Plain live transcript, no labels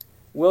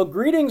Well,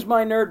 greetings,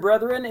 my nerd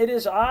brethren. It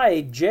is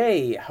I,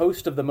 Jay,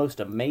 host of the most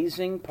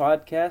amazing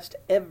podcast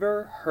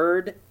ever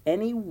heard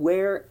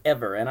anywhere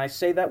ever, and I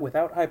say that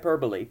without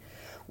hyperbole.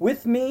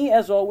 With me,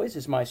 as always,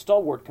 is my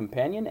stalwart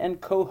companion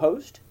and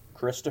co-host,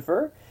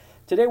 Christopher.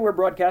 Today we're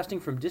broadcasting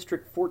from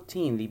District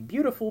 14, the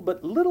beautiful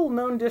but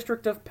little-known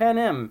district of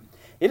Panem.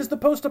 It is the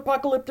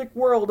post-apocalyptic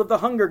world of the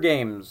Hunger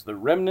Games. The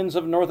remnants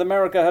of North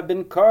America have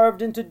been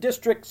carved into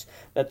districts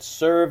that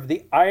serve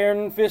the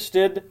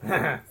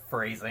iron-fisted...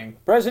 Phrasing.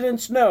 President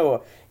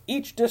Snow.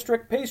 Each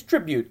district pays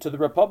tribute to the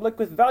Republic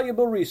with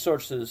valuable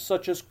resources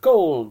such as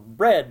gold,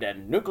 bread,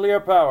 and nuclear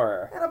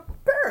power. And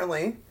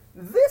apparently,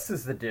 this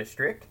is the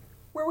district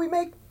where we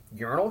make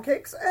urinal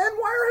cakes and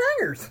wire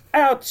hangers.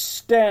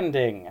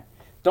 Outstanding!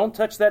 Don't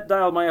touch that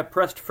dial, my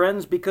oppressed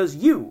friends, because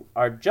you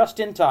are just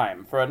in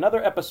time for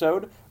another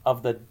episode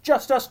of the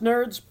Just Us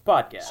Nerds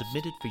podcast.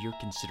 Submitted for your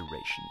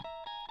consideration.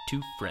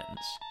 Two friends,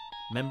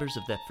 members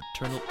of that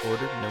fraternal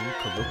order known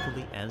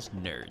colloquially as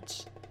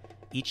nerds.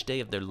 Each day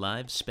of their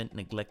lives spent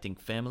neglecting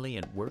family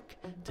and work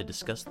to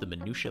discuss the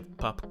minutiae of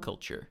pop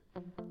culture.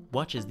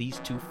 Watch as these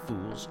two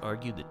fools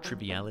argue the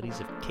trivialities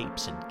of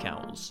capes and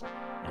cowls,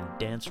 and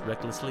dance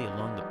recklessly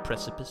along the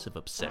precipice of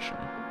obsession.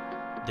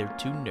 They're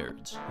two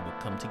nerds who will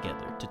come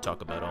together to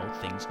talk about all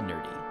things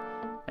nerdy.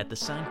 At the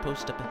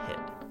signpost up ahead,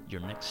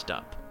 your next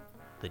stop,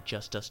 the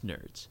Just Us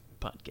Nerds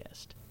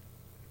podcast.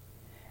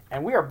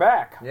 And we are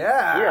back.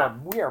 Yeah.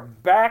 We are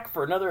back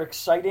for another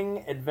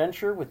exciting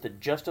adventure with the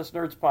Just Us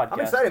Nerds podcast. I'm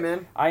excited,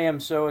 man. I am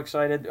so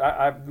excited.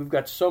 We've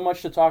got so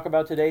much to talk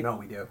about today. No,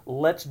 we do.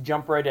 Let's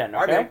jump right in, okay?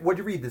 All right, what'd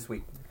you read this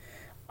week?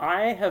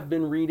 I have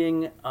been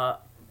reading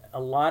a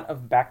lot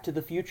of Back to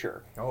the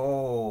Future.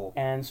 Oh.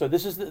 And so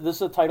this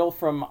is a title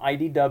from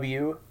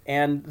IDW,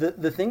 and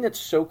the thing that's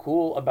so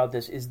cool about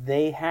this is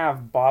they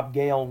have Bob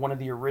Gale, one of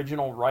the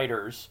original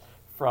writers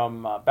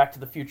from Back to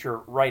the Future,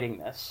 writing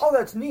this. Oh,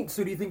 that's neat.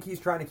 So do you think he's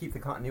trying to keep the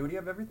continuity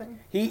of everything?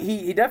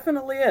 He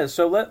definitely is.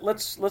 So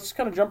let's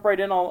kind of jump right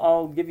in.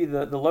 I'll give you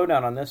the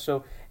lowdown on this.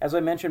 So as I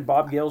mentioned,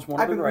 Bob Gale's one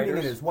of the writers. I've been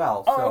reading it as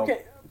well. Oh, so.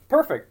 okay.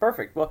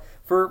 Perfect. Well,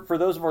 for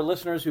those of our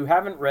listeners who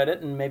haven't read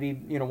it and maybe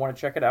want to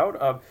check it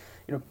out,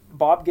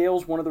 Bob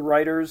Gale's one of the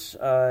writers.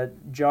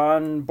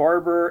 John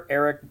Barber,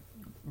 Eric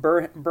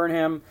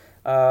Burnham,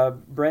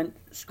 Brent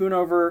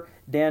Schoonover,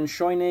 Dan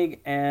Schoenig,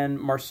 and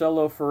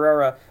Marcelo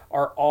Ferreira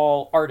are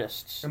all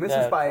artists. And this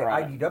is by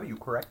IDW,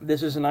 correct?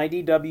 This is an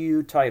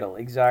IDW title,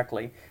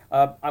 exactly.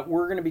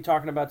 We're going to be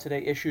talking about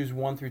today issues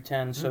 1 through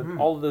 10, so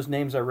all of those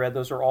names I read,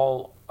 those are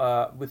all,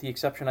 with the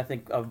exception, I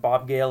think, of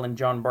Bob Gale and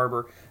John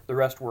Barber, the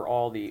rest were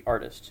all the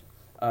artists.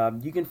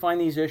 You can find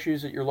these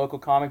issues at your local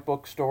comic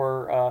book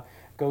store.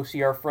 Go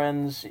see our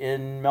friends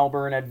in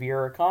Melbourne at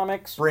Viera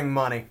Comics. Bring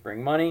money.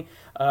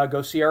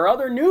 Go see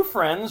our new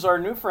friends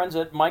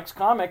at Mike's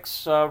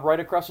Comics, right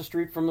across the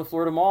street from the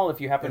Florida Mall. If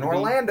you happen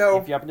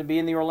Orlando. If you happen to be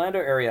in the Orlando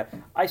area,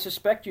 I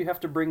suspect you have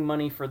to bring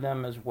money for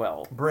them as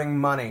well. Bring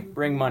money.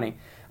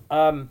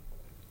 So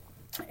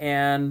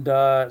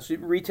it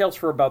retails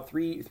for about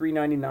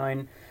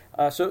 $3.99.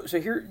 So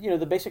here,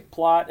 the basic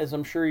plot, as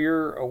I'm sure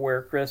you're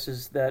aware, Chris,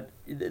 is that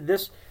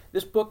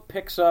this book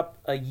picks up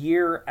a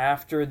year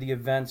after the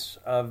events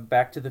of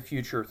Back to the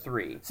Future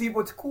 3. See,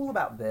 what's cool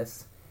about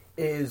this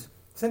is,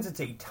 since it's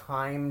a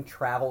time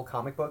travel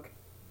comic book,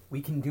 we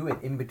can do it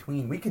in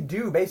between. We could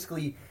do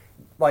basically,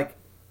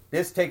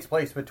 this takes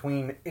place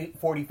between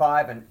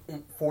 8:45 and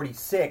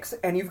 8:46,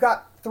 and you've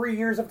got 3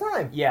 years of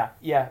time. Yeah,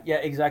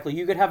 exactly.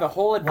 You could have a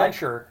whole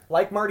adventure.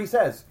 Like Marty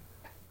says,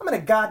 I'm in a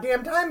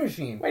goddamn time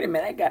machine. Wait a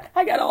minute,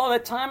 I got all the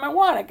time I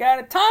want. I got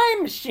a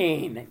time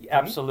machine.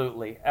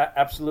 Absolutely.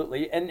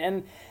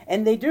 And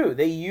they do.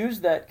 They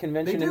use that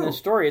convention in the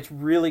story. It's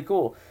really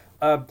cool.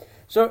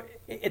 So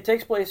it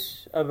takes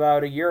place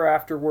about a year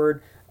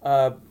afterward.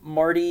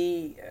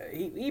 Marty,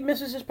 he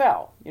misses his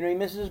pal. He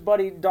misses his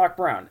buddy Doc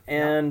Brown.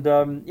 And,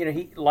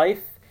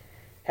 life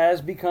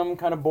has become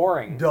kind of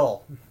boring.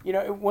 Dull.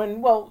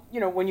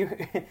 When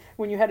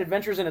you had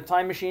adventures in a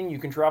time machine, you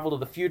can travel to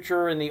the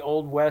future in the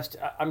Old West.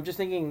 I'm just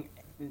thinking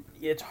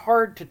it's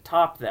hard to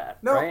top that,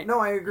 right? No,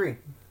 I agree.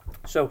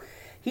 So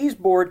he's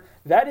bored.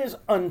 That is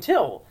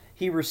until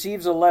he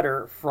receives a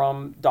letter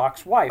from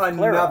Doc's wife,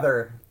 Clara.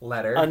 Another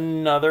letter.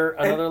 Another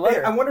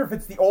letter. I wonder if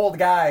it's the old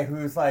guy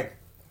who's like,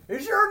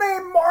 is your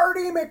name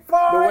Marty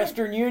McFly? The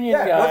Western Union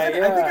guy. I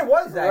think it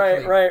was,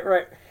 actually.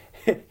 Right.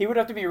 He would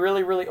have to be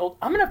really, really old.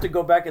 I'm going to have to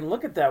go back and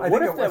look at that.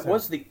 What if that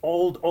was the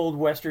old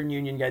Western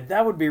Union guy?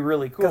 That would be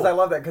really cool. Because I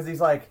love that, because he's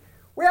like,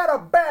 we had a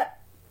bet.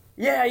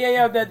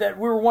 Yeah, that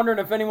we were wondering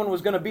if anyone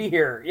was going to be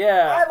here.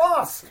 Yeah. I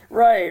lost.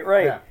 Right.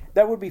 Yeah.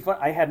 That would be fun.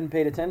 I hadn't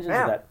paid attention to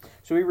that.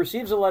 So he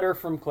receives a letter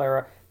from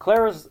Clara.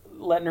 Clara's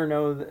letting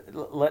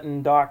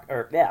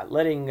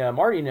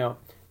Marty know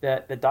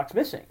that Doc's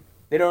missing.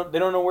 They don't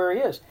know where he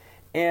is.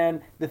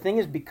 And the thing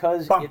is,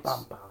 because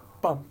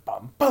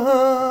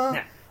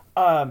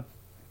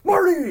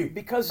Marty!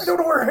 Because I don't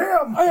know where I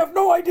am! I have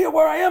no idea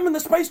where I am in the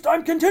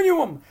space-time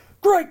continuum!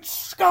 Great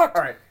Scott!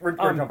 All right, we're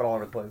jumping all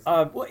over the place.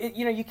 Well,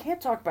 you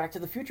can't talk Back to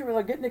the Future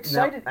without getting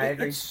excited. I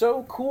agree. It's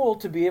so cool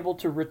to be able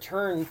to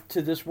return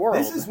to this world.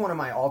 This is one of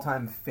my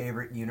all-time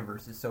favorite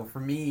universes. So for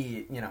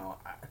me,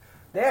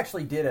 they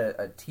actually did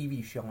a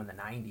TV show in the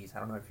 90s. I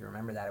don't know if you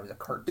remember that. It was a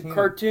cartoon. The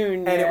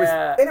cartoon, and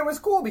yeah. it was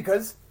cool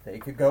because they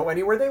could go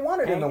anywhere they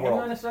wanted in the world.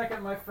 Hang on a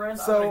second, my friend.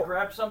 So- I'm going to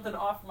grab something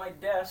off my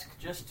desk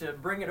just to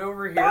bring it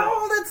over here.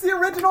 Oh, that's the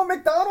original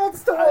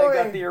McDonald's toy!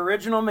 I got the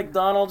original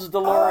McDonald's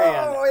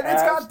DeLorean. Oh, and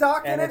it's got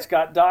Doc in it. And it's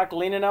got Doc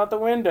leaning out the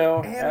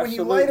window. And Absolutely. when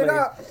you light it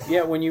up.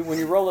 Yeah, when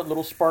you roll it,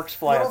 little sparks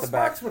fly Little out the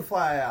back. sparks would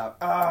fly out.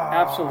 Oh,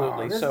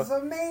 Absolutely. This So- is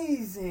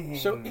amazing.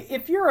 So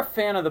if you're a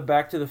fan of the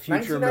Back to the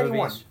Future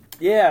 1991. movies...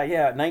 Yeah,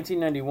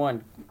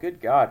 1991.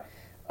 Good God.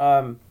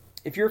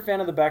 If you're a fan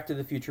of the Back to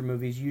the Future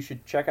movies, you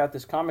should check out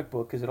this comic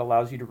book because it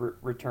allows you to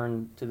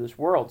return to this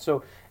world.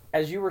 So,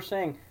 as you were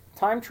saying,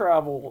 time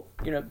travel,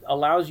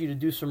 allows you to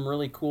do some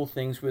really cool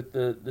things with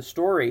the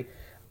story.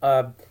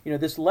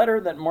 This letter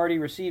that Marty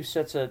receives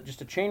sets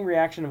just a chain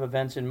reaction of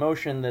events in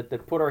motion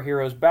that put our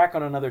heroes back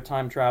on another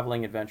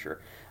time-traveling adventure.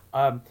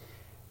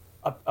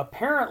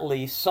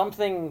 Apparently,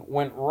 something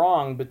went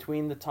wrong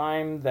between the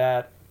time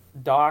that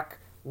Doc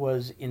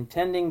was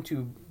intending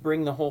to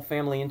bring the whole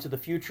family into the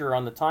future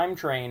on the time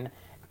train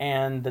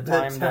and the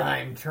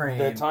time train.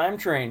 The time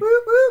train.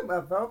 Whoop, whoop,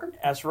 motherfucker.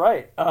 That's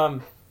right.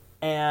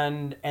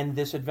 And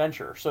this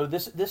adventure. So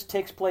this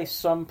takes place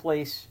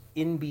someplace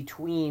in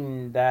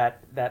between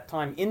that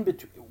time.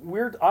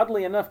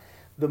 Oddly enough,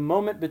 the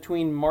moment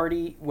between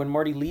when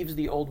Marty leaves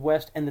the Old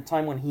West and the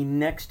time when he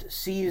next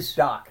sees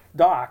Doc.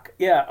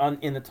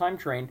 In the time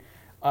train.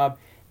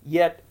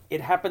 Yet it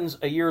happens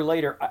a year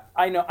later.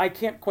 I know I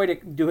can't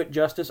quite do it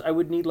justice. I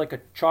would need like a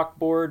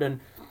chalkboard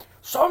and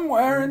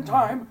somewhere in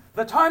time,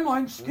 the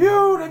timeline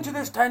skewed into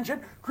this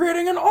tangent,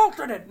 creating an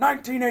alternate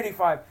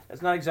 1985.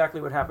 That's not exactly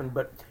what happened,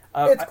 but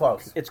It's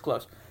close. It's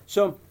close.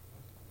 So,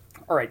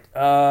 all right,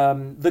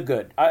 The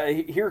Good.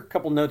 Here are a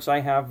couple notes I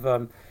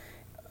have.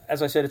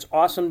 As I said, it's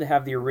awesome to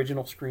have the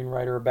original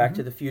screenwriter of Back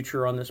to the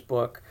Future on this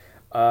book.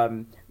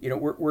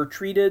 We're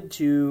treated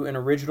to an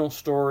original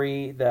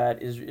story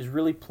that is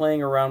really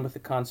playing around with the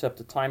concept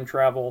of time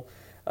travel.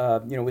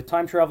 With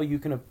time travel, you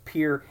can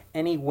appear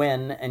any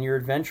when, and your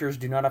adventures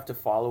do not have to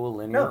follow a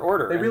linear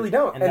order. They really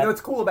don't. And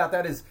what's cool about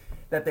that is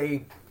that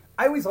I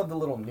always love the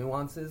little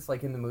nuances,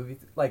 like in the movie,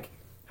 like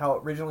how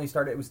it originally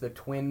started. It was the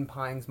Twin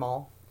Pines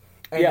Mall.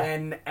 And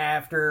then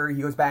after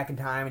he goes back in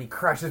time and he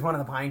crushes one of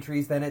the pine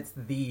trees, then it's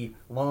the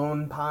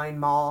Lone Pine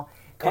Mall.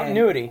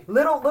 Continuity. And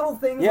little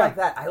things like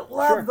that. I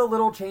love the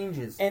little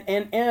changes.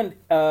 And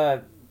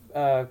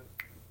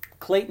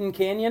Clayton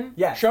Canyon,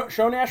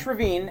 Shonash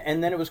Ravine,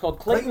 and then it was called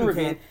Clayton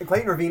Ravine.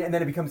 Clayton Ravine, and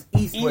then it becomes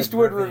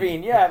Eastwood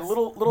Ravine. Yeah,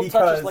 little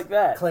touches like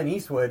that. Clint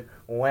Eastwood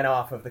went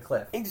off of the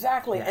cliff.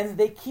 Exactly, Yes. and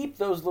they keep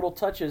those little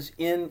touches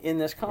in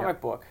this comic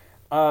book.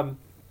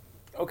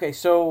 Okay,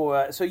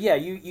 so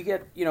you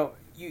get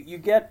you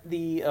get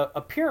the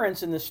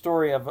appearance in this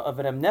story of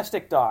an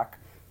amnestic Doc.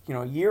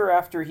 A year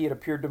after he had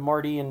appeared to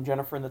Marty and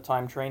Jennifer in the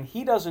time train,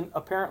 he doesn't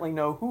apparently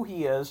know who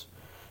he is.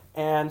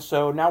 And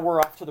so now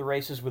we're off to the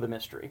races with a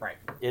mystery. Right.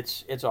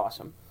 It's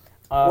awesome.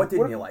 What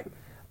didn't you like?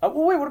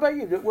 What about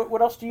you?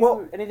 What else do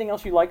you? Anything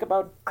else you like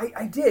about?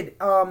 I did.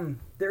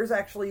 There's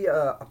actually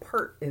a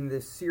part in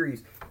this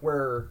series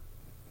where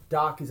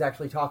Doc is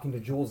actually talking to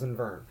Jules and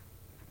Vern.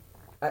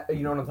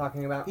 You know what I'm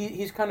talking about?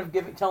 He's kind of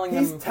telling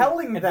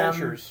them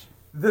adventures.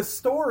 The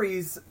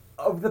stories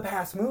of the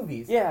past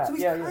movies. Yeah. So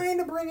he's kind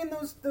of bringing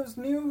those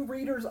new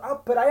readers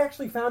up, but I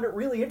actually found it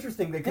really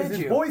interesting because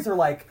his boys are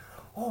like,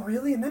 oh,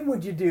 really? And then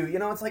what'd you do?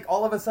 It's like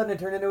all of a sudden it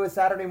turned into a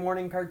Saturday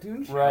morning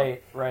cartoon show.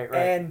 Right.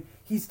 And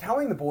he's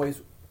telling the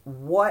boys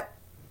what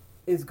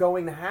is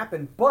going to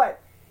happen,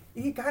 but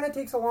he kind of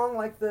takes along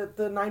like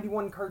the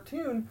 91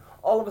 cartoon.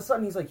 All of a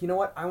sudden he's like, you know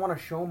what? I want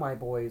to show my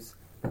boys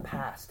the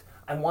past.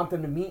 I want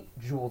them to meet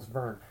Jules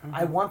Verne. Mm-hmm.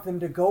 I want them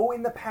to go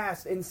in the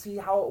past and see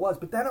how it was.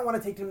 But then I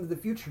want to take them to the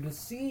future to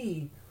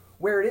see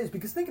where it is.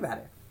 Because think about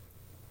it.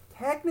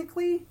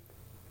 Technically,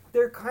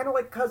 they're kind of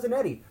like Cousin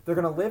Eddie. They're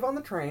going to live on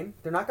the train.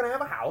 They're not going to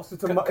have a house.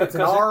 It's an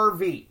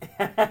RV.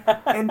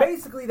 And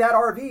basically that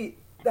RV,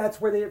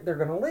 that's where they're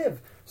going to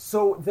live.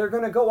 So they're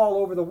going to go all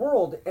over the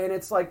world. And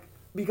it's like,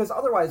 because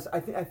otherwise I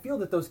feel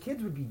that those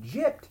kids would be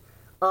gypped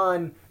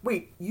on,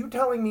 wait, you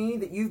telling me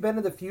that you've been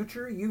to the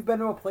future? You've been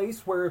to a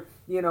place where,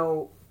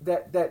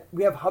 that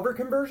we have hover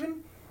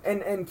conversion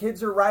and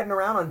kids are riding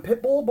around on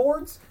pit bull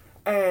boards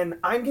and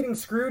I'm getting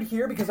screwed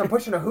here because I'm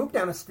pushing a hoop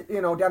down a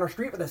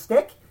street with a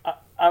stick?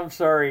 I'm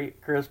sorry,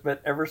 Chris,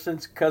 but ever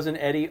since Cousin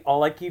Eddie,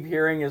 all I keep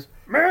hearing is,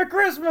 Merry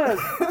Christmas!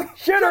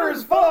 Shitter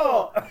is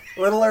full! A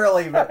little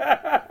early, but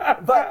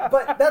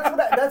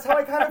that's how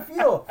I kind of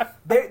feel.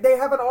 They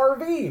have an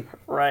RV.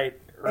 Right.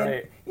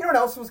 And you know what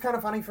else was kind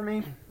of funny for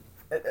me?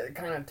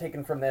 Kind of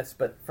taken from this,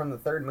 but from the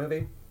third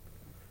movie.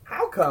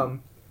 How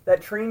come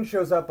that train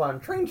shows up on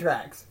train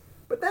tracks,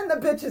 but then the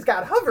bitch has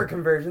got hover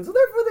conversion, so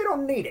therefore they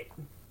don't need it?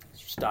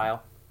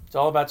 Style. It's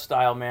all about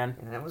style, man.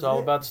 And that was It's all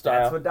it. about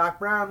style. That's what Doc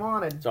Brown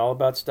wanted. It's all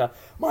about style.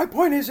 My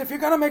point is, if you're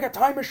going to make a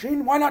time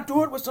machine, why not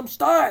do it with some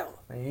style?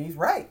 He's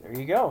right. There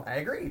you go. I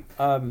agree.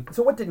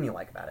 So what didn't you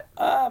like about it?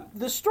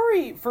 The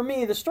story, for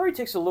me, the story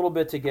takes a little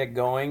bit to get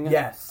going.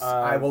 Yes,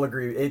 I will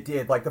agree. It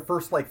did. Like, the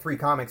first, 3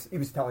 comics, he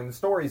was telling the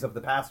stories of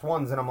the past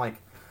ones, and I'm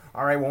like,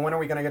 all right, well, when are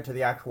we going to get to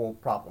the actual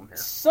problem here?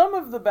 Some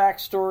of the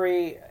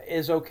backstory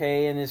is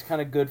okay and is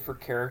kind of good for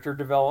character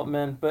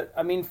development, but,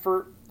 I mean,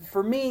 for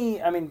me,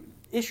 I mean,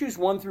 issues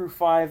 1 through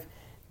 5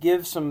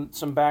 give some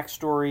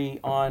backstory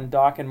on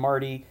Doc and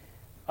Marty,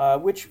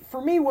 which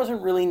for me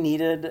wasn't really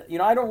needed. You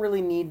know, I don't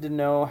really need to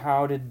know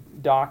how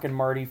did Doc and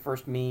Marty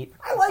first meet.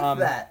 I liked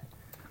that.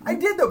 I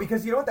did, though,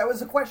 because, you know what, that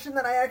was a question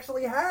that I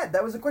actually had.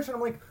 That was a question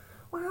I'm like,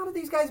 well, how did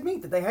these guys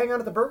meet? Did they hang out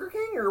at the Burger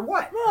King, or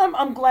what? Well,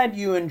 I'm glad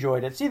you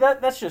enjoyed it. See,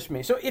 that's just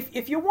me. So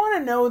if you want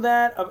to know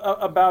that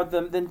about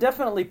them, then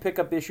definitely pick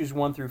up issues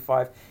 1 through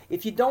 5.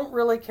 If you don't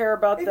really care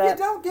about If that,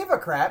 you don't give a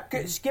crap.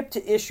 skip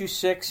to issue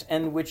 6,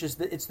 and which is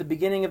it's the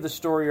beginning of the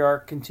story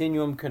arc,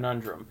 Continuum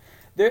Conundrum.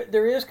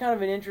 There is kind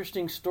of an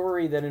interesting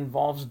story that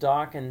involves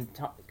Doc and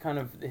kind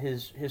of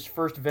his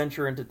first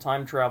venture into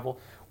time travel,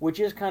 which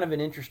is kind of an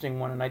interesting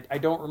one, and I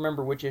don't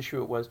remember which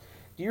issue it was.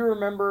 Do you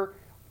remember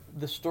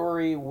the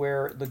story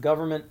where the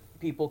government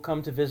people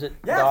come to visit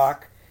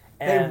Doc?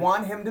 They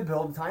want him to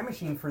build a time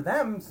machine for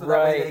them so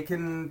that way they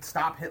can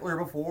stop Hitler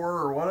before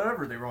or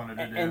whatever they wanted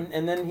to do.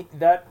 And then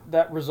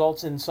that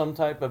results in some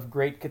type of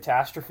great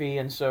catastrophe,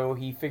 and so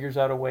he figures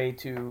out a way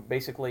to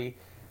basically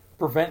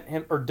prevent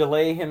him or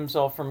delay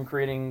himself from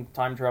creating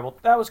time travel.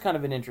 That was kind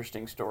of an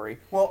interesting story.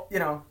 Well, you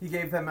know, he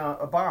gave them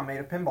a bomb made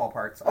of pinball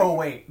parts. Oh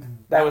wait,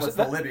 that was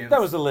the Libyans.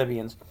 That was the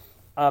Libyans.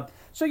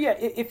 So yeah,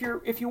 if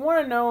you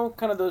want to know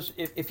kind of those,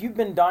 if you've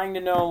been dying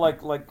to know,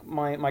 like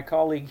my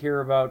colleague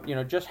here about, you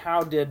know, just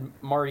how did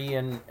Marty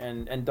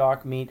and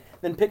Doc meet,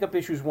 then pick up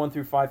issues 1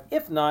 through 5.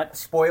 If not,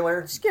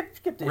 spoiler,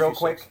 skip to real issue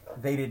quick. 6.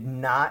 They did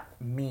not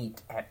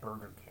meet at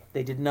Burger King.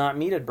 They did not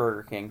meet at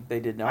Burger King.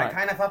 They did not. I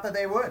kind of thought that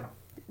they would.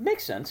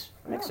 Makes sense.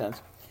 Makes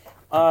sense.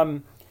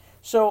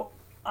 So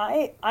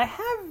I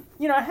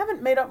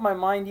haven't made up my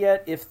mind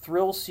yet if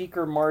Thrill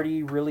Seeker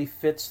Marty really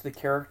fits the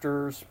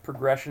character's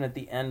progression at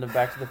the end of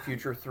Back to the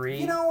Future 3.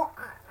 You know,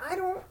 I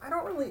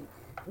don't really.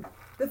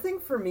 The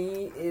thing for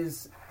me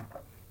is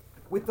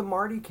with the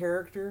Marty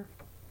character,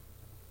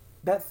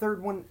 that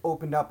third one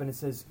opened up and it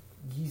says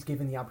he's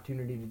given the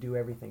opportunity to do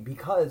everything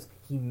because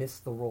he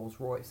missed the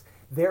Rolls Royce.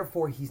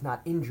 Therefore, he's not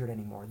injured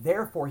anymore.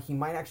 Therefore, he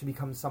might actually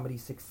become somebody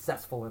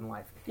successful in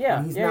life. Yeah,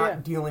 and he's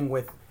not dealing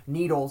with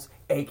Needles,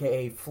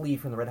 a.k.a. Flea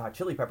from the Red Hot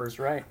Chili Peppers. That's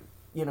right.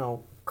 You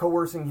know,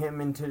 coercing him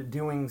into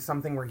doing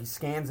something where he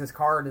scans his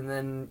card and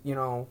then, you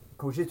know,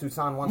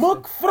 Kojitsu-san wants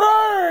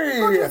McFly!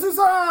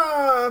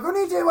 Kojitsu-san!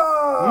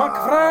 Konnichiwa!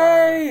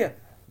 McFly!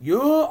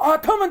 You are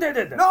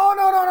terminated!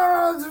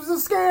 No! This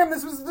was a scam!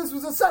 This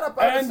was a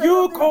setup! And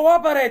you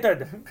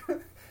cooperated!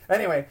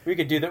 Anyway. We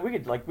could do that. We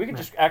could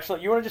just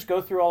actually... You want to just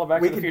go through all of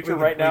Back to the Future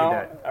right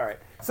now? All right.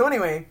 So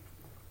anyway,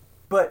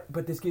 but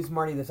this gives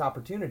Marty this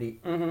opportunity.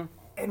 Mm-hmm.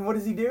 And what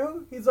does he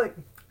do? He's like,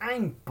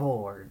 I'm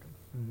bored.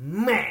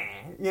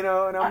 Man. You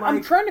know, and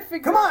I'm trying to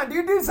figure come on,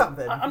 dude, do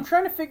something. I'm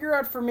trying to figure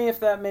out for me if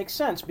that makes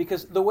sense,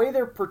 because the way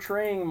they're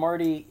portraying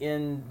Marty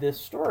in this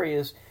story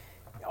is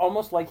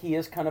almost like he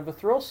is kind of a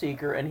thrill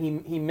seeker, and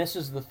he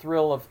misses the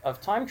thrill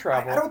of time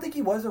travel. I don't think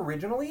he was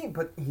originally,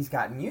 but he's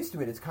gotten used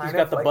to it. It's kind of he's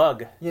got the like,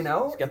 bug. You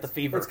know? He's got the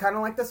fever. It's kind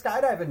of like the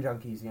skydiving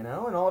junkies, you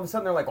know? And all of a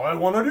sudden they're like, oh, I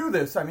want to do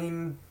this. I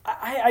mean...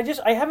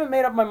 I haven't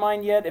made up my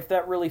mind yet if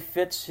that really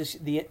fits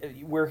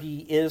where he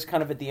is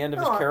kind of at the end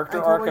of his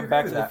character arc of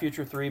Back to the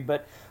Future 3,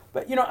 but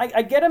you know,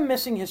 I get him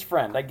missing his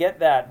friend. I get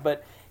that,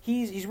 but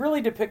he's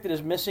really depicted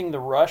as missing the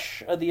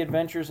rush of the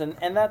adventures,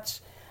 and that's...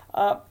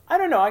 I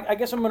don't know. I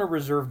guess I'm going to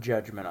reserve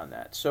judgment on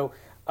that. So,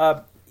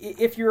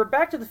 if you're a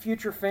Back to the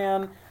Future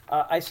fan,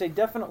 I say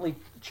definitely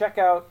check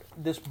out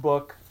this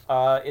book.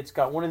 It's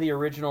got one of the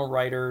original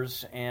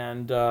writers,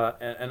 and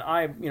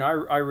I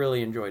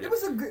really enjoyed it.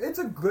 It's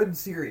a good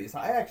series.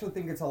 I actually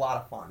think it's a lot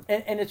of fun.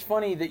 And it's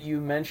funny that you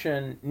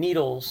mention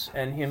Needles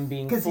and him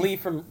being Flea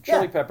from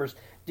Chili Peppers.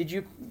 Did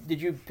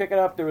you pick it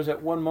up? There was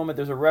at one moment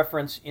there's a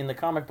reference in the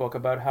comic book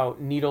about how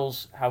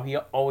Needles, how he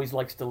always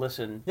likes to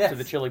listen to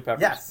the Chili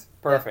Peppers. Yes.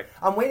 Perfect. Yes.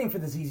 I'm waiting for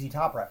the ZZ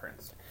Top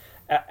reference.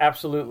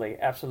 Absolutely.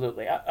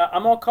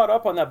 I'm all caught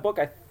up on that book.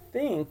 I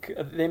think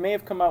they may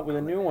have come out with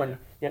a new one.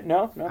 Yeah,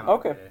 no?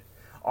 Okay.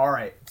 All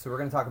right, so we're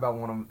going to talk about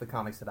one of the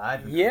comics that I've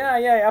been reading.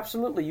 Yeah,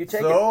 absolutely. You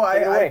take it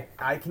away.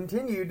 I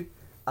continued.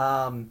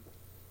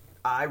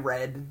 I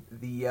read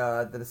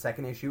the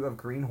second issue of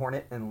Green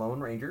Hornet and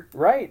Lone Ranger.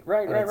 Right.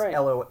 It's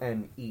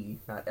L-O-N-E,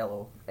 not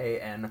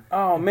L-O-A-N.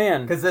 Oh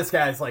man, because this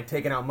guy's like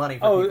taking out money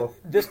for people.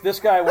 This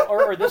guy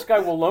or this guy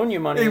will loan you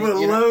money. He will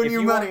loan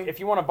you money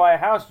if you want to buy a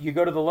house. You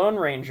go to the Lone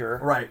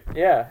Ranger. Right.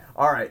 Yeah.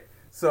 All right.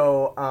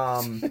 So,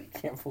 I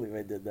can't believe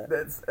I did that.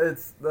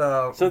 it's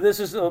So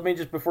this is, let me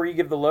just, before you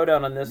give the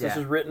lowdown on this, this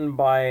Yeah. is written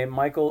by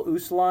Michael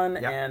Uslan,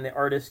 Yep. and the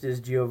artist is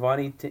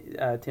Giovanni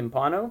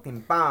Timpano.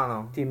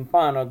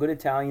 Timpano. Good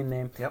Italian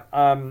name. Yep.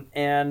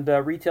 And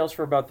retails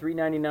for about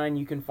 $3.99.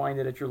 You can find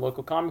it at your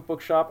local comic book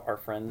shop. Our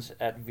friends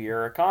at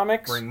Viera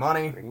Comics. Bring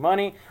money. Bring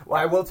money.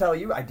 Well, I will tell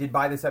you, I did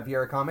buy this at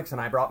Viera Comics, and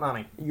I brought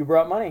money. You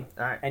brought money.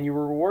 All right. And you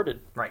were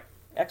rewarded. Right.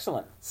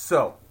 Excellent.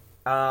 So,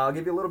 I'll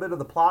give you a little bit of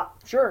the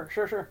plot. Sure.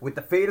 With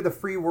the fate of the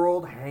free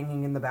world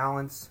hanging in the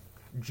balance,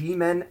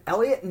 G-Men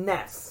Elliot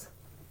Ness,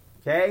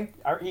 okay?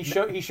 He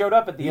showed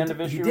up at the end of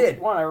he issue did.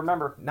 1, I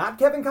remember. Not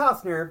Kevin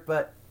Costner,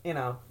 but, you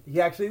know,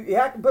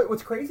 but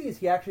what's crazy is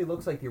he actually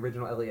looks like the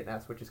original Elliot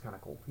Ness, which is kind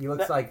of cool. He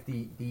looks like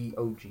the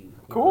OG,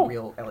 Cool. the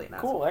real Elliot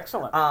Ness. Cool,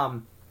 excellent.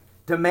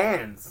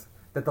 Demands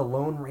that the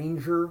Lone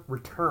Ranger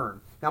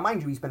return. Now,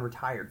 mind you, he's been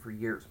retired for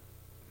years.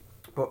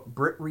 But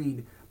Britt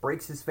Reed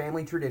breaks his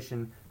family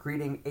tradition,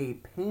 creating a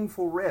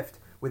painful rift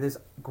with his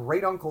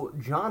great uncle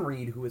John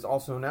Reed, who is the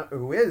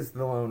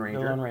Lone Ranger.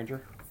 The Lone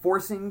Ranger.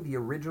 Forcing the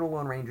original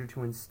Lone Ranger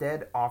to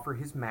instead offer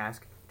his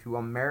mask to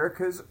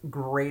America's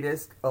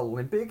greatest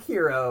Olympic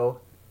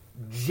hero,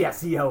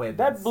 Jesse Owens.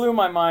 That blew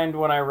my mind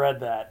when I read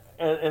that.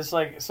 It's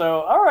like, so,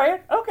 all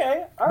right,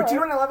 okay, all right. But you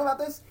know what I love about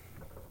this?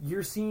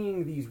 You're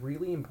seeing these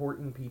really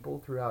important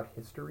people throughout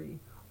history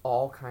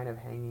all kind of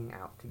hanging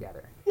out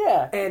together.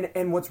 Yeah.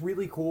 And what's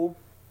really cool,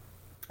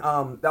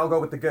 that'll go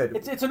with the good.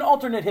 It's an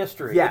alternate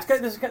history. Yes.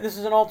 This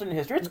is an alternate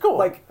history. It's cool.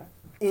 Like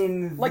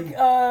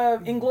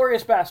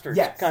Inglourious Bastards,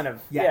 yes, kind of.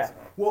 Yes.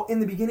 Yeah. Well, in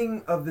the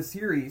beginning of the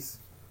series,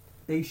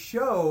 they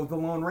show the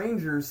Lone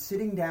Rangers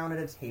sitting down at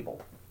a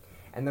table,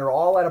 and they're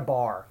all at a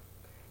bar,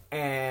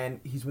 and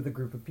he's with a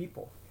group of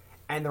people,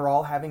 and they're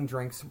all having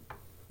drinks,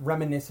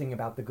 reminiscing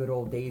about the good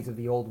old days of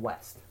the Old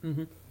West.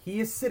 Mm-hmm. He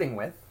is sitting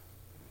with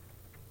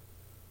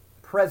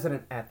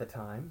President at the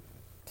time,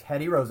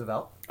 Teddy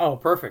Roosevelt, Oh,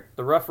 perfect.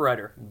 The Rough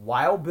Rider.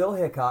 Wild Bill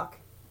Hickok,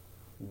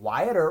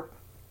 Wyatt Earp,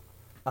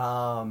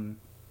 who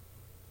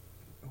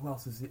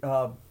else is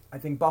I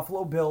think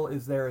Buffalo Bill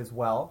is there as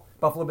well.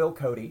 Buffalo Bill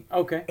Cody.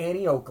 Okay.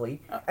 Annie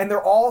Oakley. And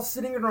they're all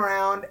sitting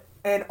around,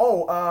 and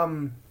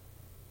I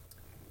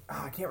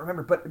can't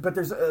remember, but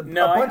there's a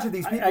bunch of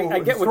these people. I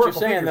get what you're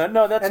saying, though.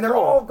 No, that's and they're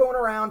cool. all going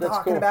around That's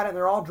talking cool. about it, and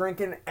they're all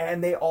drinking,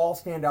 and they all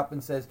stand up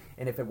and says,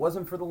 and if it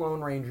wasn't for the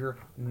Lone Ranger,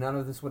 none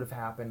of this would have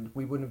happened.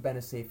 We wouldn't have been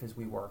as safe as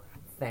we were.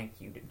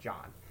 Thank you to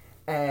John.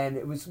 And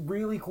it was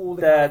really cool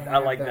to That- kind of I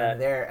have like them that.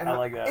 there. And I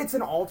like that. It's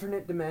an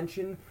alternate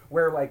dimension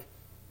where, like,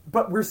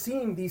 but we're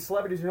seeing these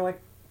celebrities, and you're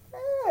like,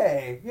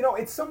 hey,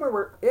 it's somewhere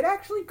where it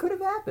actually could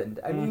have happened.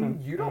 I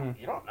mean, you don't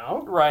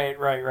know. Right.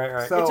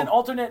 So- it's an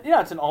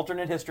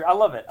alternate history. I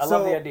love it. I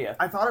love the idea.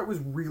 I thought it was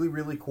really,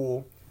 really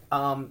cool.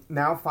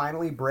 Now,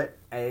 finally, Britt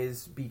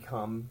has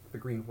become the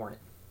Green Hornet.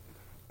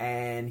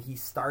 And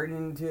he's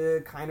starting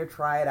to kind of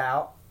try it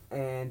out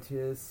and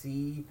to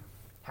see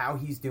how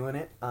he's doing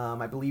it.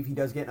 I believe he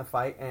does get in a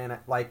fight, and,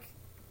 like,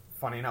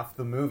 funny enough,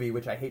 the movie,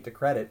 which I hate to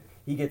credit,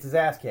 he gets his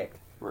ass kicked.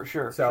 For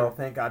sure. So, sure.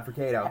 thank God for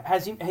Kato.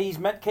 He's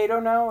met Kato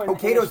now? Oh,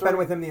 Kato's been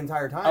with him the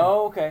entire time.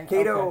 Oh, okay.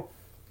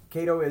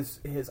 Kato is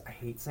his. I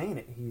hate saying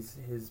it. He's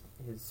his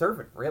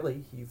servant.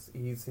 Really,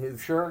 he's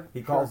his. Sure.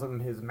 He calls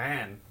him his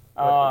man.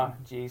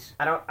 Jeez.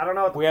 I don't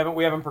know. We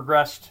haven't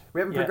progressed.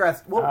 We haven't yet.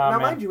 progressed. Well, now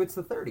man. mind you, it's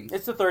the 30s.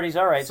 It's the 30s.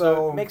 All right,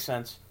 so it makes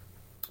sense.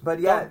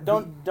 But yeah,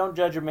 Don't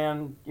judge a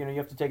man. You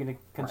have to take into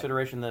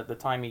consideration the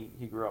time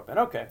he grew up in.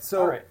 Okay.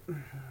 So, all right.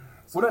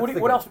 So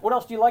What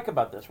else do you like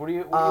about this? What do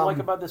you like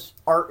about this?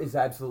 Art is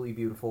absolutely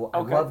beautiful.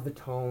 Okay. I love the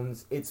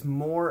tones. It's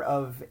more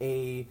of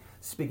a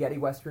spaghetti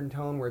western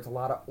tone where it's a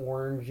lot of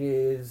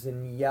oranges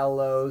and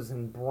yellows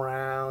and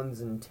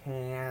browns and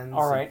tans.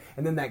 All right.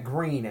 And then that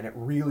green, and it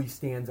really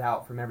stands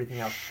out from everything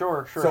else.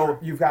 Sure. So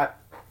you've got,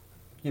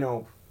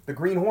 the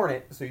Green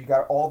Hornet. So you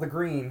got all the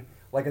green,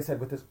 like I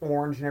said, with this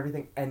orange and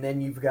everything, and then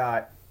you've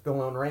got the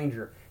Lone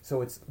Ranger.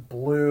 So it's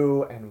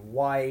blue and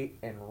white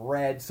and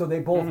red. So they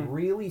both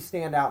really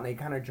stand out, and they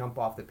kind of jump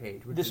off the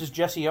page. This is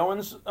Jesse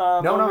Owens. No,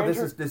 Lone this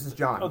Ranger? is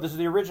John. Oh, this is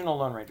the original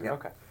Lone Ranger. Yeah.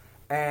 Okay.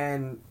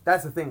 And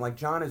that's the thing. Like,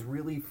 John is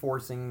really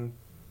forcing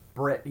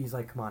Britt. He's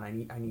like, "Come on, I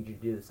need you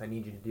to do this. I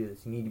need you to do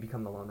this. You need to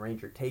become the Lone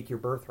Ranger. Take your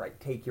birthright.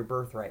 Take your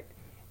birthright."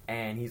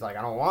 And he's like,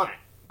 "I don't want it.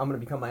 I'm going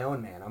to become my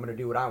own man. I'm going to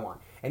do what I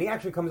want." And he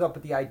actually comes up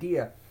with the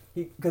idea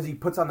because he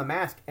puts on the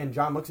mask, and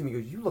John looks at him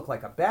and goes, "You look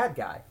like a bad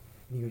guy."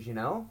 And he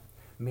goes,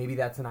 maybe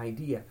that's an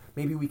idea.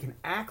 Maybe we can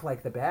act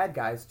like the bad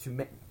guys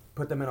to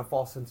put them in a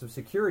false sense of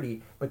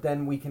security, but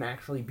then we can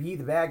actually be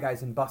the bad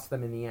guys and bust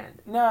them in the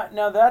end. Now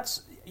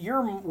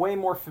you're way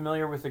more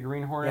familiar with the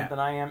Green Hornet than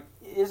I am.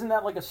 Isn't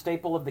that like a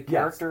staple of the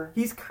character?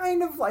 Yes. He's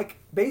kind of like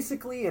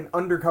basically an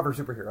undercover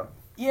superhero.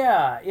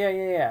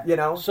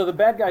 Yeah. So the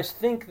bad guys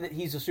think that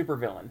he's a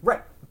supervillain.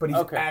 Right, but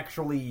he's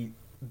actually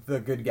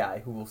the good guy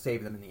who will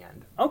save them in the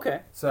end.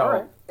 Okay. So all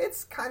right.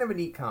 It's kind of a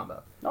neat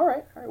combo. All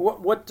right.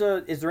 What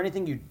is there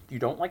anything you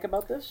don't like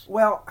about this?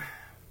 Well,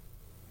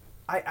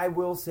 I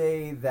will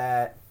say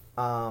that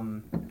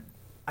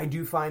I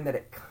do find that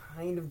it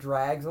kind of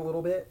drags a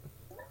little bit,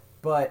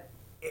 but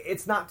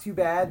it's not too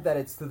bad that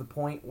it's to the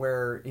point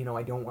where,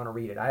 I don't want to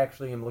read it. I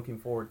actually am looking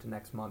forward to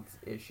next month's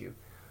issue.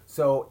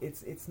 So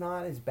it's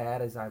not as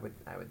bad as I would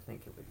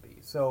think it would be.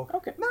 So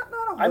okay, not a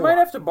whole I might lot.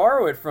 have to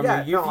borrow it from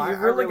Yeah, you. no, You've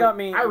I really got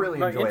me. I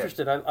really enjoy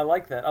interested. I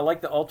like that. I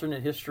like the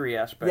alternate history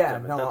aspect Yeah,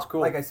 of it. no, That's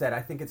cool. like I said,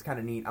 I think it's kind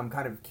of neat. I'm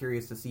kind of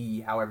curious to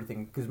see how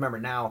everything, because remember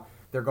now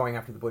they're going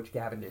after the Butch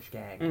Cavendish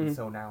gang, and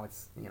so now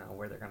it's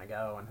where they're going to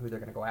go and who they're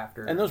going to go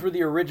after. And those were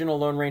the original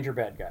Lone Ranger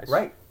bad guys,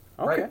 right?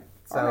 Okay, Right.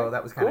 So all right.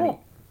 that was kind of cool.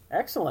 neat.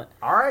 Excellent.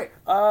 All right.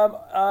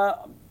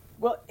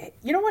 Well,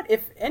 you know what?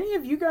 If any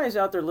of you guys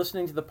out there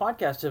listening to the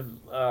podcast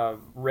have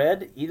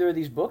read either of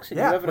these books and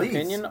Yeah, you have an please.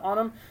 opinion on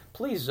them,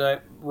 please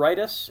write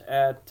us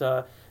at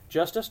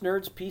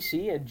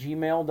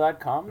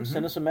justusnerdspc@gmail.com. Mm-hmm.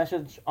 Send us a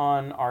message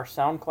on our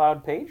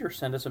SoundCloud page, or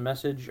send us a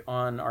message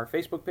on our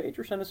Facebook page,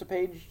 or send us a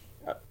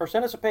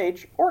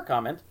page or a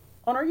comment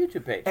on our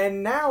YouTube page.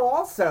 And now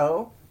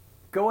also,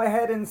 go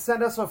ahead and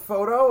send us a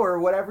photo or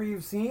whatever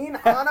you've seen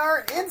on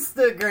our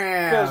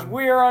Instagram. Because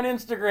we are on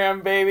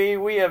Instagram, baby.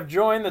 We have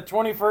joined the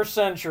 21st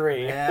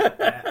century. Yeah,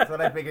 that's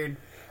what I figured.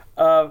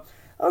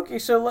 Okay,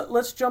 so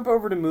let's jump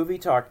over to movie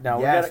talk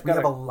now. Yes, we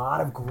have a lot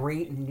of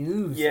great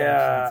news.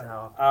 Yeah.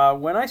 sections,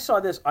 When I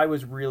saw this, I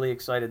was really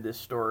excited. This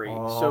story.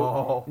 So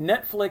Oh.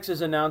 Netflix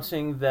is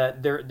announcing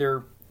that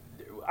they're.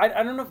 I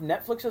don't know if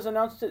Netflix has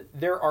announced it.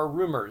 There are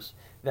rumors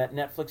that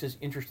Netflix is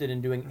interested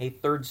in doing a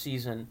third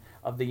season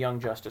of the Young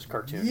Justice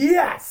cartoon.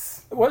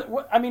 Yes!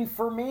 What I mean,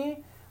 for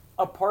me,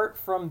 apart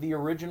from the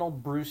original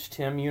Bruce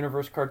Timm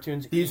universe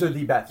cartoons, These are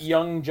the best.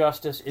 Young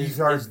Justice These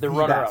are is the the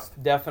runner-up,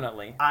 best.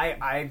 definitely.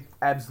 I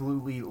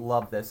absolutely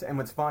love this. And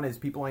what's fun is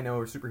people I know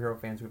are superhero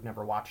fans who have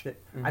never watched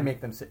it. I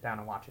make them sit down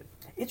and watch it.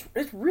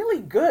 It's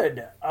really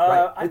good.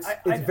 Right.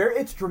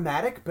 It's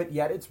dramatic, but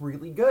yet it's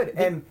really good.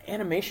 And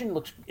animation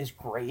is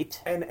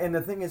great. And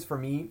the thing is, for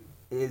me,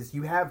 is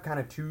you have kind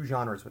of two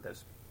genres with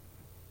this.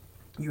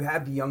 You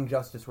have the Young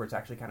Justice, where it's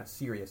actually kind of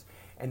serious,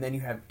 and then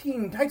you have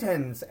Teen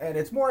Titans, and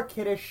it's more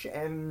kiddish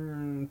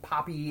and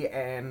poppy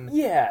and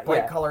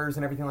bright colors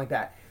and everything like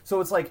that.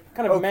 So it's like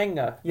kind of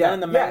manga, done in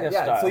the manga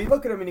style. So you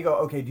look at them and you go,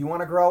 okay, do you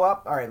want to grow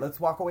up? All right, let's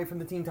walk away from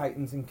the Teen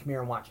Titans and come here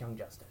and watch Young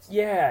Justice.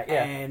 Yeah.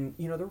 And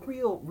the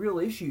real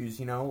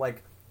issues,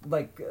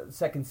 like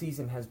second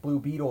season has Blue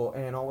Beetle,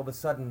 and all of a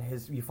sudden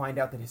you find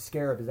out that his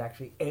Scarab is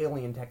actually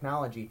alien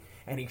technology,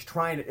 and he's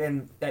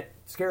and that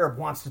Scarab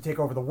wants to take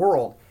over the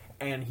world,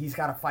 and he's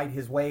got to fight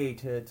his way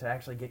to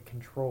actually get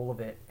control of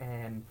it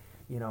and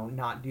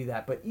not do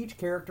that. But each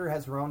character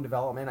has their own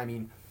development. I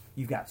mean,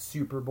 you've got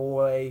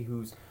Superboy,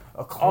 who's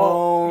a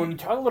clone.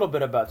 Talk a little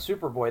bit about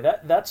Superboy.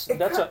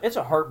 It's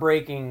a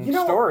heartbreaking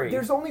story.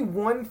 There's only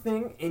one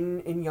thing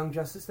in Young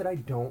Justice that I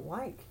don't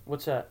like.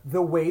 What's that?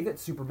 The way that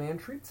Superman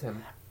treats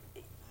him.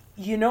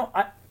 Go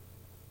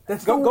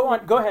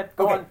on. Go ahead.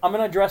 Go on. I'm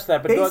going to address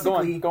that, but go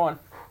on.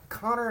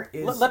 Connor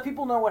is... Let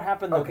people know what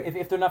happened, though,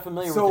 if they're not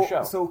familiar with the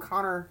show. So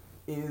Connor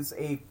is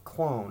a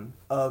clone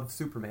of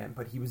Superman,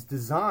 but he was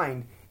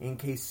designed in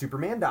case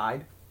Superman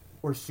died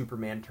or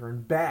Superman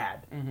turned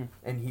bad,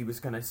 and he was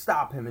going to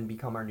stop him and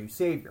become our new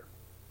savior.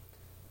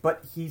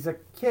 But he's a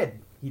kid.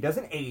 He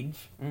doesn't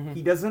age.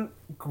 He doesn't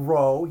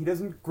grow. He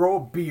doesn't grow a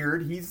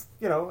beard. He's,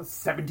 a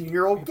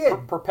 17-year-old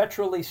kid.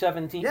 Perpetually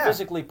 17,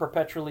 physically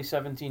perpetually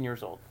 17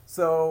 years old.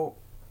 So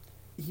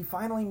he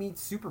finally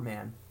meets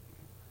Superman,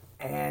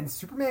 and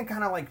Superman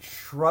kind of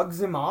shrugs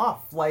him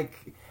off.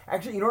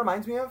 Actually, you know what it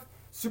reminds me of?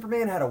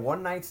 Superman had a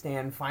one-night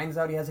stand, finds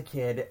out he has a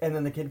kid, and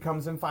then the kid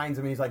comes and finds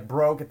him, and he's like,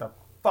 bro, get the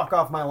fuck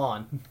off my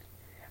lawn.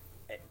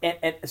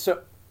 And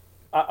so,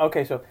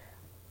 so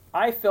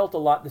I felt a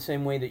lot the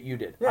same way that you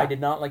did. Yeah. I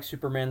did not like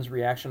Superman's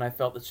reaction. I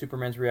felt that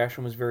Superman's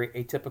reaction was very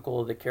atypical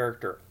of the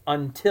character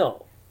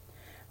until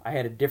I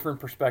had a different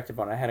perspective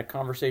on it. I had a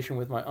conversation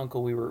with my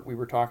uncle. We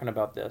were talking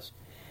about this.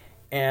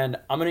 And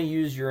I'm going to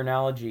use your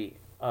analogy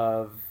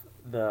of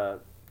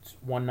the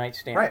one-night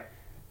stand. Right.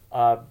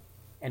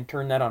 And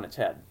turn that on its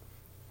head.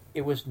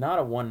 It was not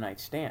a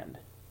one-night stand.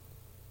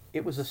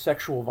 It was a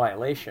sexual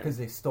violation. Because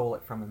they stole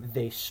it from him.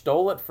 They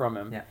stole it from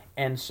him. Yeah.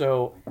 And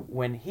so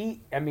when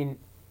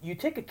you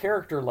take a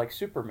character like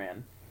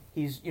Superman,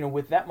 he's,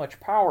 with that much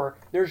power,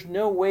 there's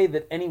no way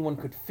that anyone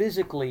could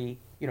physically,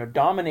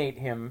 dominate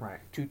him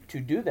to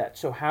do that.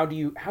 So how do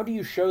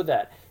you show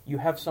that? You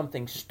have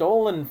something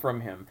stolen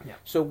from him. Yeah.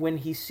 So when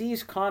he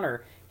sees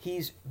Connor,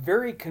 he's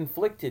very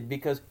conflicted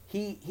because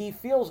he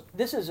feels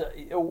this is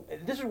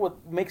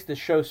what makes this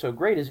show so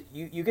great is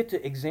you get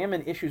to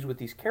examine issues with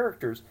these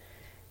characters.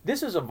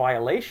 This is a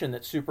violation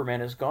that Superman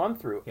has gone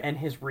through, and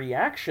his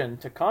reaction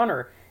to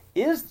Connor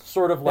is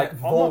sort of like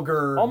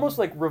vulgar, almost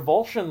like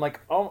revulsion, like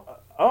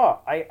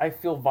I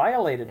feel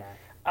violated.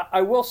 Yeah.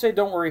 I will say,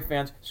 don't worry,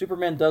 fans.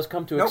 Superman does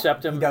come to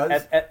accept him. He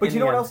does. But you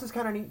know what else is is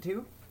kind of neat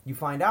too? You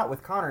find out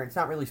with Connor, it's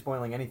not really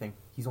spoiling anything.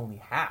 He's only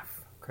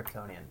half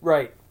Kryptonian.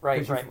 Right.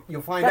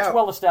 You'll find that's out.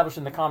 well established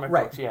in the comic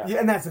books, yeah.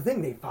 And that's the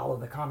thing, they follow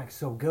the comics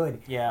so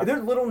good. Yeah.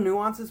 There's little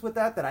nuances with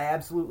that I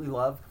absolutely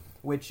love,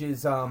 which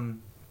is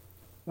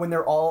when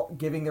they're all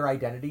giving their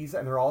identities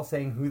and they're all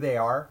saying who they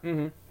are,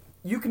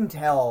 you can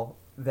tell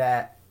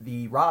that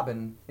the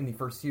Robin in the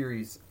first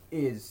series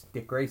is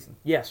Dick Grayson.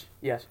 Yes.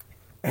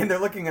 And they're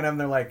looking at him,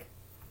 they're like,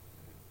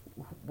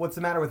 what's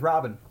the matter with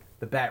Robin?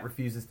 The Bat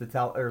refuses to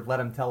tell, or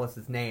let him tell us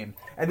his name.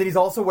 And then he's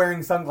also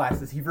wearing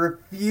sunglasses. He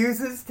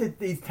refuses to,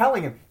 he's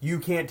telling him, you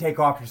can't take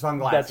off your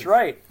sunglasses.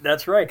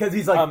 That's right. Because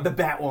he's like, the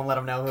Bat won't let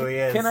him know who he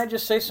is. Can I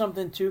just say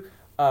something too?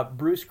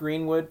 Bruce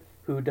Greenwood,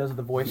 who does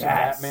the voice of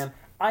Yes. Batman,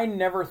 I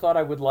never thought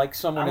I would like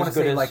someone I want as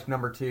to good say as... like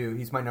number 2.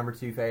 He's my number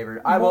 2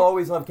 favorite. I will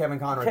always love Kevin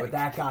Conroy, but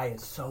that guy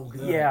is so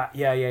good.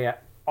 Yeah.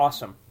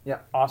 Awesome. Yeah.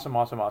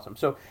 Awesome.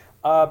 So,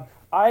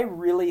 I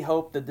really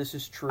hope that this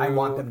is true. I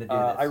want them to do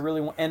this. I really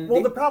want...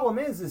 The problem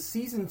is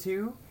season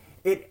 2,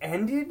 it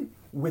ended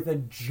with a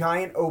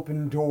giant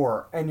open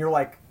door, and you're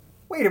like,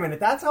 wait a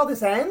minute, that's how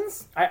this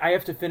ends? I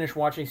have to finish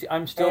watching...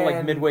 I'm still like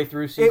And midway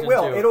through season 2. It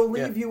will. It'll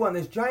leave you on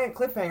this giant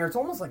cliffhanger. It's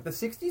almost like the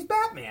 60s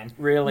Batman.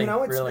 Really? You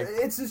know, Really?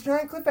 it's this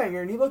giant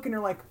cliffhanger, and you look and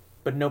you're like,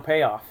 But no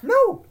payoff.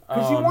 no,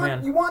 because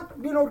man. you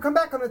want to come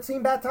back on that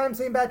same bad time,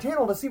 same bad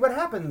channel to see what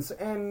happens,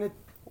 and it's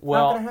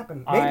Well, not going to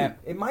happen. Maybe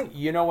it might.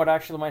 You know what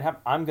actually might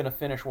happen? I'm going to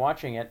finish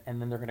watching it, and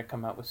then they're going to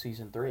come out with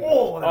season 3.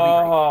 Oh, that'd be great.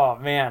 Oh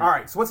man! All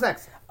right, so what's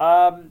next?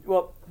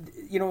 Well,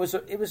 you know,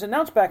 it was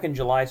announced back in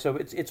July, so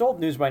it's old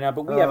news by now.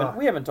 But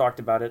we haven't talked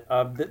about it.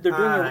 They're doing.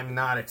 I'm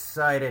not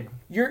excited.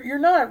 You're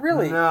not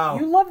really. No.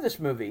 You love this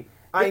movie.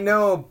 I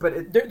know,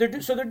 but They're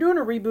doing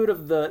a reboot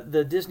of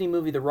the Disney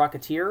movie The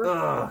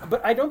Rocketeer,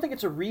 but I don't think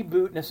it's a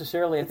reboot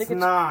necessarily. I think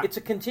not. it's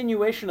a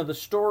continuation of the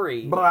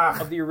story Blah.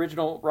 of the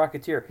original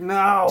Rocketeer.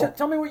 no.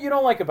 Tell me what you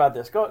don't like about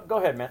this. Go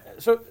ahead, man.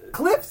 So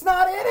Cliff's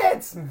not in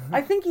it.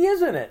 I think he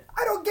is in it.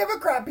 I don't give a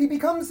crap. He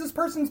becomes this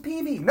person's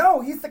PV. No,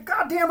 he's the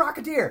goddamn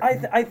Rocketeer.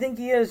 I think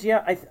he is.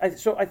 Yeah.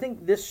 So I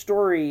think this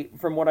story,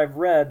 from what I've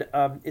read,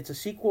 it's a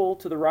sequel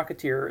to The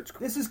Rocketeer.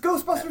 This is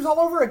Ghostbusters all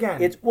over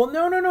again.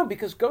 No,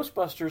 because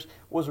Ghostbusters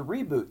was a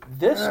reboot.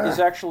 This is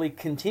actually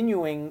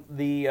continuing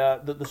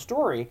the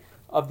story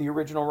of the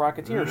original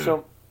Rocketeer.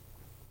 So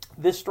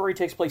this story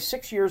takes place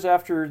 6 years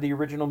after the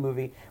original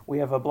movie. We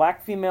have a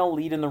black female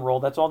lead in the role.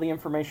 That's all the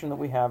information that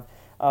we have.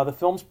 The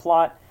film's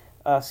plot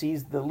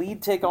sees the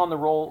lead take on the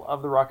role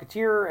of the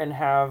Rocketeer and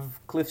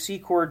have Cliff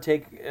Secord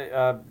take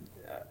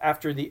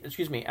after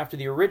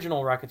the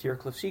original Rocketeer.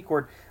 Cliff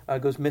Secord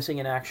goes missing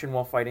in action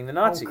while fighting the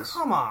Nazis. Oh,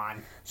 come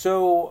on.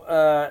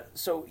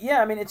 So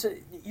yeah, I mean,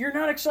 you're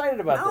not excited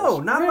about this. No,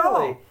 not at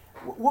all.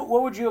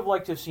 What would you have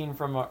liked to have seen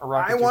from a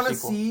Rocketeer I want to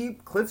sequel? see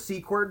Cliff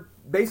Secord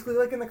basically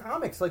like in the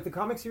comics, like the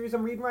comic series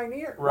I'm reading right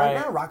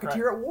now,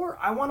 Rocketeer at War.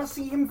 I want to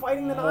see him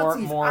fighting the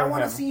Nazis. more I of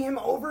want to him. see him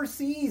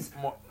overseas.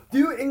 More-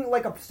 Doing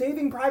like a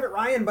Saving Private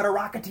Ryan, but a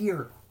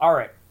Rocketeer. All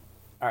right.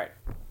 I'm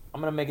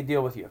gonna make a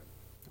deal with you.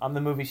 I'm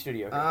the movie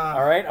studio here. Ah.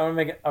 All right. I'm gonna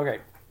make it. Okay.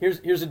 Here's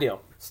the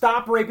deal.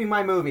 Stop raping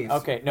my movies.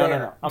 Okay. No.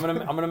 There. I'm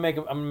gonna make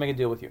a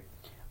deal with you.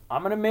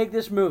 I'm gonna make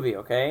this movie.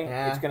 Okay.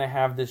 Yeah. It's gonna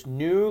have this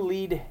new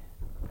lead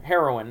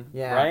heroine.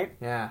 Yeah. Right.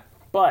 Yeah.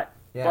 But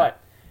Yeah.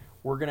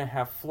 we're gonna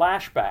have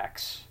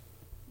flashbacks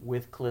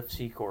with Cliff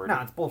Secord. No,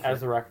 it's bullshit.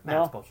 As the rock.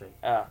 No, it's bullshit.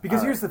 Because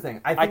all here's right. the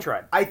thing. I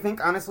tried. I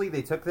think honestly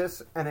they took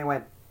this and they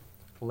went,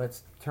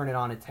 let's turn it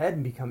on its head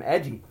and become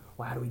edgy.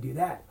 Well, how do we do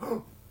that?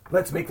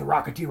 Let's make the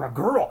Rocketeer a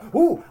girl.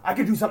 Ooh, I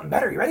could do something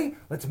better. You ready?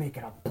 Let's make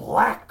it a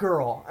black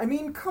girl. I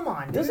mean, come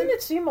on, dude. Doesn't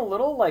it seem a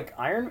little like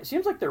Iron? It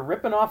seems like they're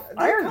ripping off They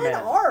Iron kinda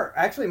Man. are.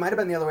 Actually, it might have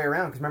been the other way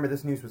around because remember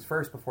this news was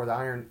first before the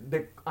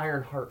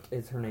Iron Heart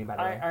is her name by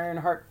the way.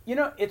 Ironheart. You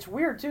know, it's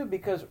weird too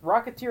because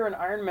Rocketeer and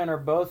Iron Man are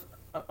both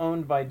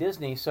owned by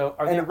Disney. So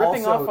are they And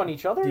ripping also, off on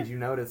each other? Did you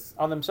notice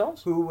On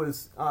themselves? who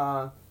was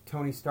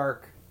Tony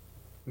Stark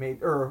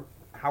made, or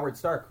Howard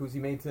Stark? Who's he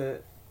made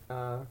to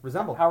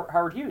resemble?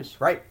 Howard Hughes.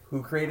 Right.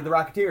 Who created the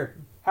Rocketeer?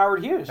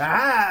 Howard Hughes.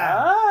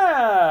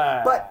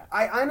 Ah. But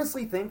I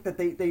honestly think that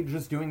they're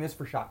just doing this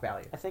for shock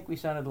value. I think we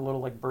sounded a little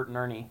like Bert and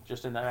Ernie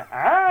just in that.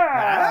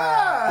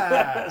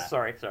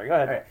 Sorry. Go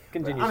ahead. Right.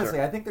 Continue. Honestly,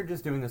 sir. I think they're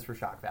just doing this for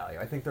shock value.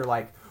 I think they're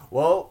like,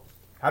 well,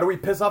 how do we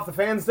piss off the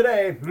fans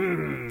today?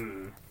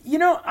 You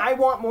know, I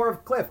want more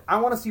of Cliff. I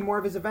want to see more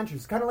of his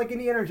adventures. Kind of like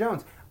Indiana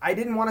Jones. I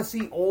didn't want to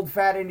see old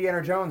fat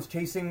Indiana Jones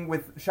chasing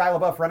with Shia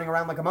LaBeouf running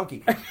around like a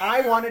monkey.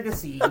 I wanted to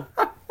see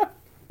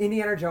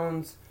Indiana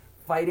Jones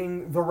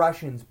fighting the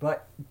Russians,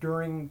 but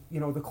during,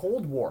 the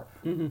Cold War.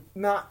 Mm-hmm.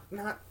 Not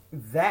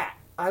that.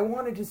 I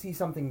wanted to see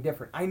something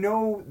different. I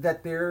know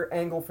that their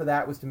angle for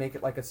that was to make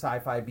it like a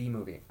sci-fi B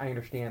movie. I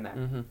understand that.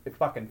 Mm-hmm. It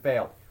fucking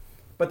failed.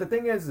 But the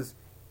thing is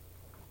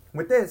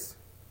with this,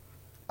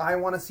 I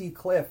want to see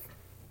Cliff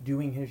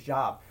doing his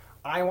job.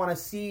 I want to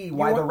see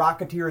why the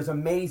Rocketeer is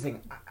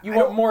amazing. You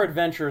want more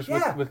adventures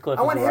with Cliff.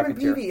 I want as the him and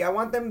Rocketeer. Peavy. I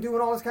want them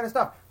doing all this kind of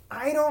stuff.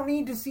 I don't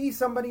need to see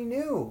somebody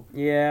new.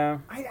 Yeah.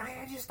 I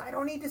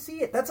don't need to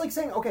see it. That's like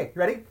saying, okay, you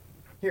ready?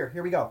 Here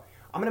we go.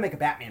 I'm going to make a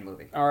Batman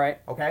movie. All right.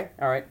 Okay?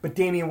 All right. But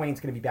Damian Wayne's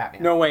going to be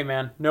Batman. No way,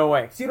 man. No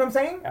way. See what I'm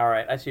saying? All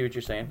right. I see what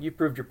you're saying. You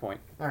proved your point.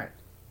 All right.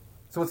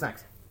 So what's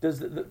next? Does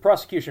the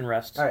prosecution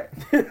rests? All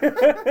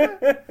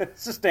right.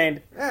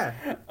 Sustained.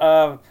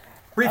 Yeah.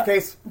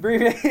 Briefcase.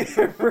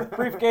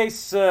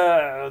 Briefcase,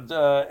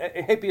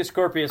 habeas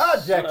corpus.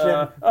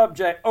 Objection.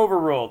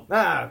 Overruled.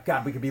 Ah,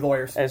 God, we could be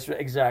lawyers.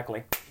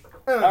 Exactly.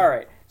 All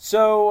right.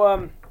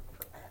 So,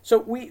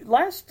 we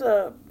last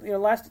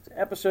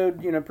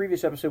episode,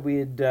 previous episode,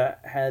 we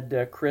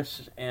had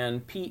Chris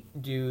and Pete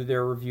do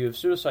their review of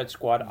Suicide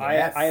Squad.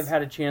 Yes. I have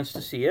had a chance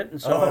to see it,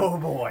 and so Oh,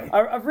 boy.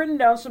 I've written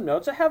down some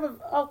notes. I have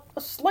a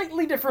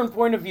slightly different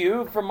point of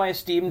view from my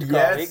esteemed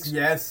colleagues.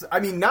 Yes. I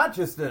mean, not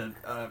just a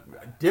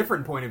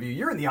different point of view.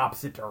 You're in the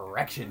opposite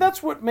direction.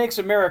 That's what makes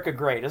America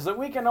great, is that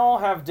we can all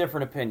have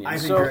different opinions. I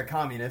think you're a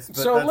communist,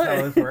 but that's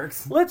how this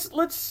works.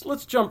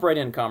 Let's jump right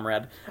in,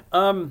 comrade.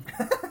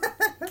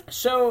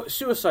 So,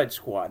 Suicide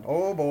Squad.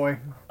 Oh, boy.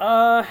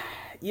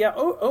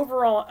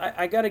 Overall,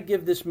 I got to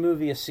give this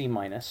movie a C-,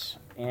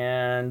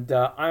 and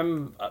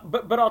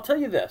but I'll tell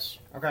you this.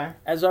 Okay.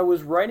 As I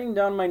was writing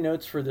down my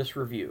notes for this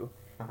review,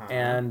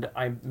 and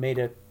I made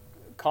a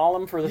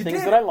column for the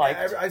things that I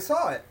liked. I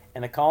saw it.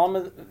 And a column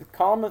of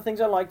the things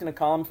I liked, and a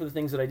column for the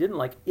things that I didn't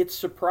like. It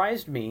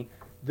surprised me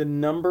the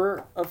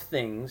number of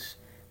things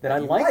that I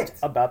liked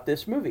about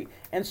this movie,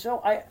 and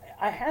so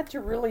I had to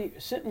really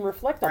sit and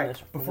reflect on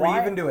this. Before you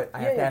even do it, I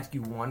have to ask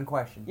you one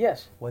question.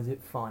 Yes. Was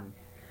it fun?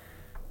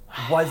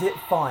 Was it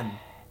fun?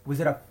 Was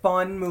it a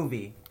fun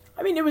movie?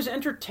 I mean, it was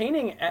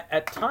entertaining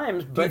at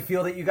times, but... Do you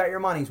feel that you got your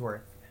money's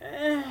worth?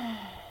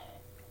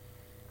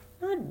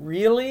 Not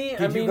really.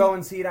 Did you go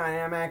and see it on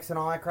IMAX and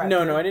all that crap?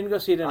 No, I didn't go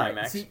see it in IMAX.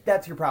 Right, see,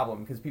 that's your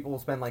problem, because people will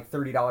spend like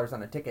 $30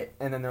 on a ticket,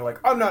 and then they're like,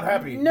 I'm not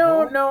happy.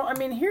 No, I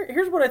mean,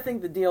 here's what I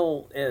think the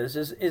deal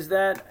is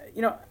that,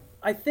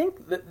 I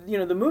think that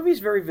the movie's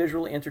very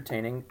visually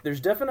entertaining. There's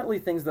definitely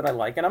things that I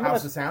like, and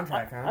How's the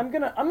soundtrack? I'm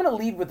gonna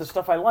lead with the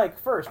stuff I like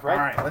first, right?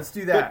 All right, let's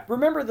do that. But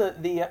remember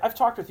the I've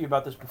talked with you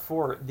about this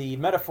before. The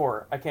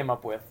metaphor I came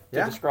up with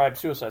to describe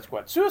Suicide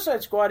Squad.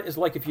 Suicide Squad is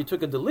like if you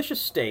took a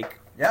delicious steak.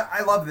 Yeah,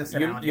 I love this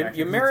analogy.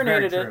 You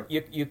marinated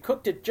it. You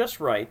cooked it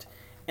just right.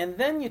 And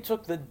then you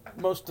took the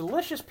most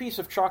delicious piece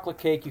of chocolate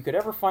cake you could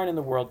ever find in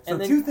the world. So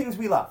and then, two things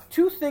we love.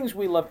 Two things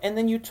we love. And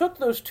then you took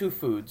those two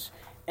foods,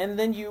 and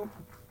then you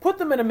put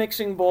them in a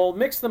mixing bowl,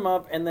 mixed them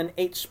up, and then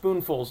ate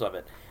spoonfuls of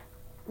it.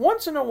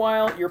 Once in a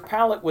while, your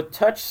palate would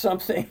touch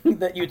something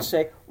that you'd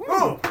say,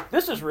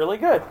 this is really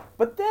good.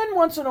 But then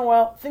once in a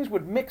while, things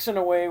would mix in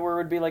a way where it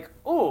would be like,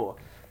 oh,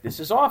 this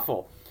is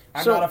awful.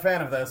 I'm not a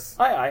fan of this.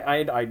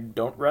 I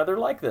don't rather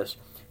like this.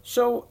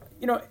 So,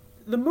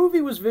 the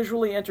movie was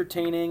visually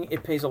entertaining.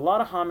 It pays a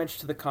lot of homage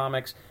to the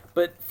comics.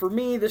 But for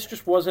me, this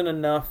just wasn't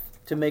enough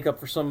to make up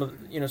for some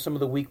of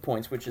the weak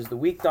points, which is the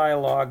weak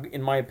dialogue,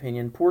 in my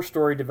opinion, poor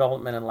story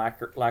development, and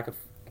lack of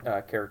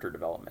character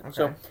development.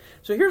 Okay.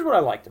 So here's what I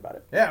liked about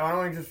it. Yeah, why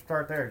don't we just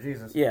start there?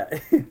 Jesus. Yeah,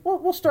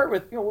 we'll start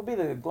with we'll be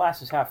the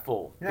glasses half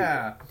full.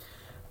 Yeah.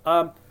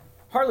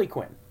 Harley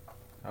Quinn.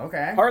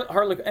 Okay.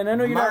 Harley, and I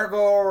know you're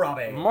Margot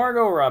Robbie.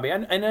 Margot Robbie,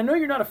 and I know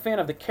you're not a fan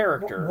of the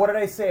character. What did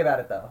I say about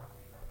it though?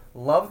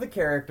 Love the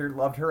character,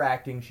 loved her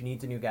acting. She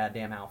needs a new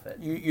goddamn outfit.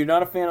 You're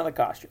not a fan of the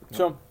costume,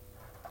 so.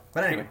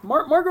 But anyway,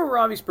 Margot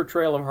Robbie's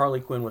portrayal of Harley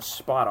Quinn was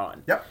spot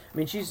on. Yep. I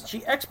mean,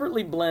 she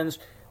expertly blends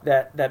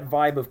that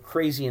vibe of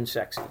crazy and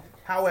sexy.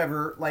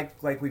 However,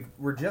 like we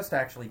were just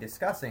actually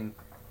discussing,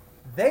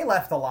 they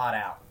left a lot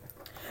out.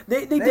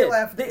 They did.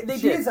 Left. They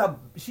she did. Is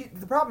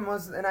the problem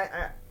was, and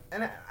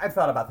I've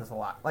thought about this a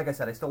lot. Like I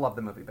said, I still love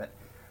the movie, but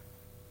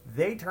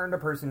they turned a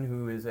person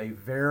who is a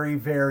very,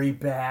 very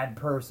bad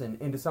person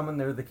into someone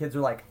that the kids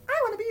are like, I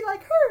want to be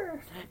like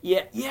her.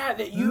 Yeah.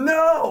 You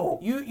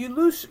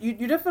lose.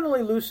 You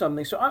definitely lose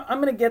something. So I'm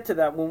going to get to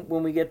that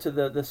when we get to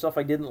the stuff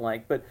I didn't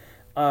like. But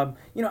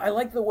I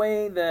like the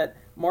way that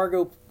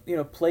Margot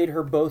played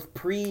her both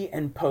pre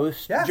and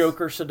post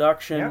Joker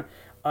seduction. Yeah.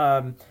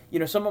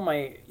 Some of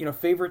my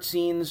favorite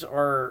scenes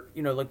are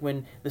like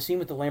when the scene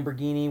with the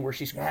Lamborghini where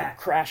she's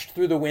crashed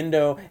through the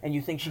window and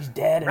you think she's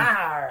dead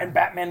and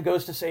Batman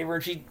goes to save her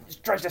and she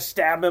tries to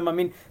stab him. I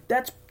mean,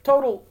 that's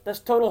total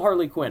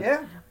Harley Quinn.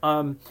 Yeah.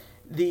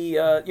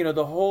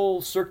 The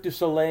whole Cirque du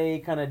Soleil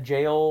kind of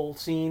jail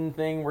scene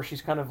thing where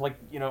she's kind of like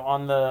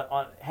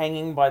on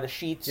hanging by the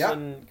sheets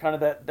and kind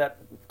of that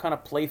kind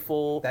of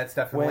playful. That's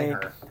definitely way.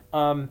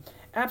 her.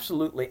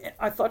 Absolutely.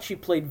 I thought she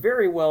played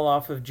very well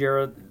off of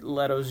Jared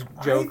Leto's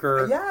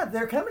Joker.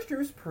 Their chemistry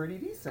was pretty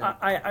decent.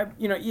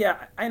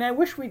 And I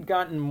wish we'd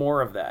gotten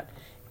more of that.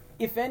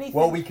 If anything...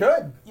 Well, we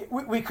could.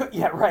 We could,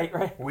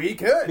 right. We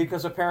could.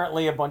 Because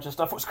apparently a bunch of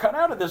stuff was cut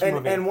out of this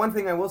movie. And one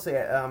thing I will say,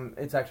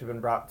 it's actually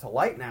been brought to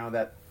light now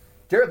that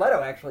Jared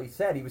Leto actually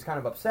said he was kind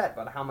of upset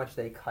about how much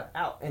they cut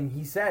out. And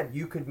he said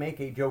you could make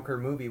a Joker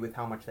movie with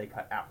how much they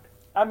cut out.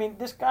 I mean,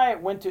 this guy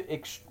went to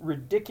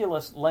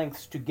ridiculous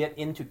lengths to get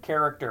into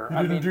character.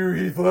 He didn't do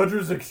Heath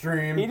Ledger's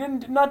extreme. He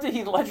didn't, not to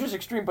Heath Ledger's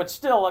extreme, but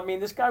still, I mean,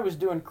 this guy was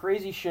doing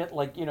crazy shit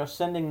like,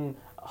 sending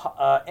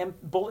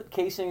bullet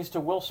casings to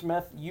Will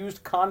Smith,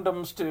 used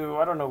condoms to,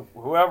 I don't know,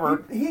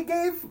 whoever. He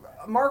gave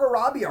Margot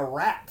Robbie a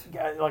rat.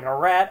 Like a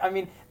rat. I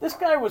mean, this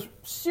guy was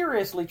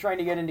seriously trying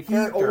to get into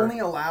character. He only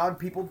allowed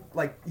people,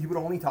 he would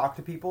only talk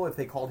to people if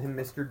they called him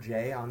Mr.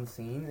 J on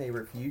scene. He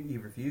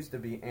refused to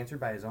be answered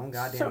by his own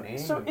goddamn name.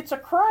 So it's a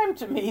crime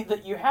to me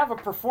that you have a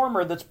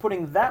performer that's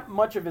putting that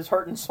much of his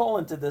heart and soul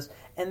into this,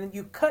 and then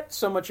you cut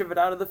so much of it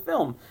out of the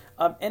film.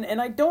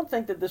 And I don't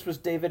think that this was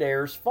David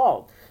Ayer's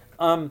fault.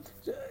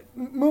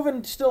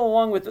 Moving still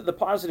along with the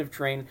positive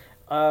train,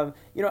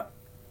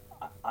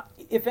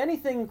 if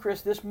anything,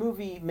 Chris, this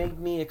movie made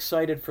me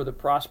excited for the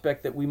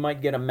prospect that we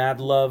might get a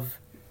Mad Love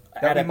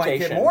adaptation. We might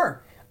get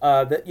more.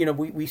 That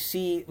we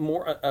see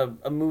more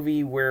a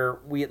movie where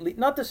we at least,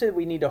 not to say that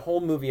we need a whole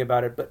movie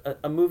about it, but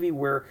a movie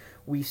where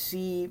we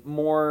see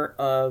more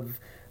of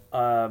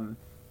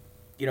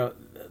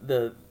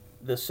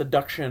the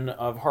seduction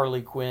of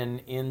Harley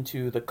Quinn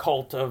into the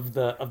cult of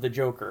the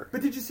Joker.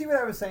 But did you see what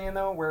I was saying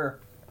though? Where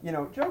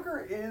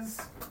Joker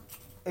is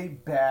a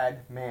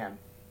bad man.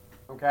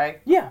 Okay.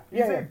 Yeah.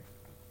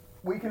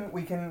 We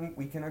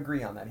can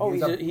agree on that.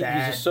 He's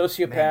a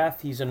sociopath. Man.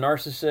 He's a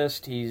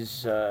narcissist.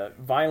 He's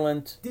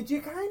violent. Did you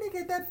kind of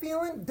get that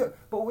feeling?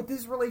 But with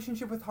this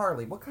relationship with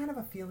Harley, what kind of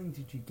a feeling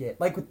did you get?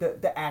 Like with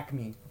the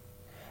Acme.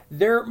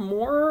 They're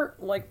more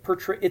like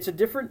portrayed. It's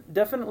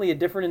definitely a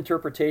different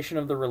interpretation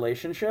of the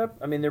relationship.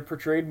 I mean, they're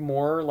portrayed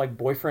more like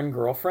boyfriend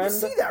girlfriend. You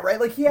see that, right?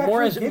 Like he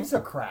actually gives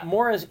a crap.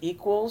 More as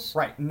equals,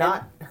 right?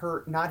 Not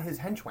his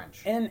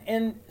henchwench.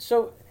 And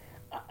so,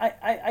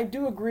 I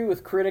do agree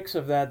with critics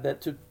of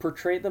that to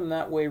portray them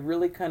that way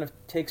really kind of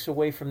takes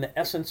away from the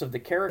essence of the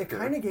character. It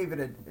kind of gave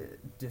it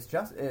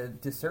a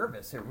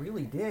disservice. It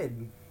really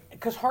did.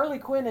 Because Harley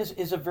Quinn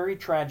is a very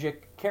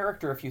tragic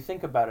character if you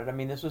think about it. I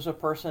mean, this is a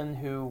person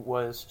who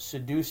was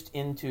seduced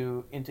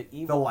into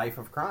evil. The life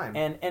of crime.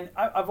 And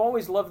I've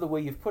always loved the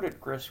way you've put it,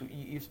 Chris.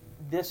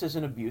 This is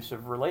an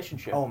abusive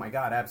relationship. Oh my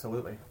God,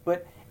 absolutely.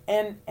 But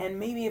and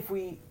maybe if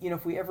we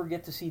ever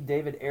get to see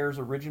David Ayer's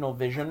original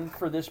vision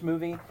for this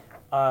movie,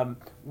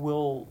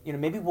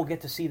 maybe we'll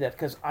get to see that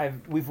because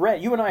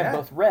you and I have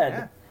both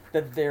read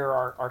that there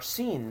are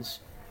scenes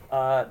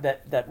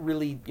that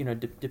really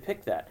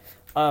depict that.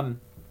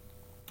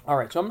 All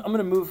right, so I'm going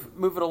to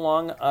move it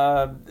along.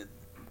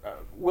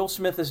 Will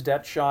Smith is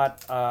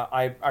Deadshot.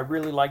 I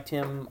really liked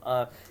him.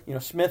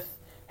 Smith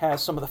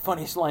has some of the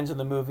funniest lines in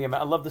the movie.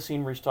 I love the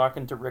scene where he's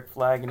talking to Rick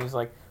Flag, and he's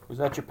like, "Was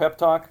that your pep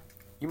talk?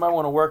 You might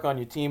want to work on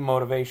your team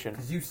motivation.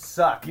 Because you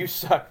suck. You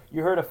suck.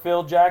 You heard of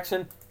Phil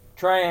Jackson?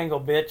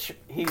 Triangle, bitch.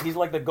 He's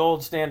like the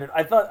gold standard."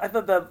 I thought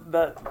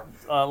that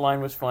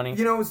line was funny.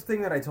 It was the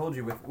thing that I told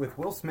you with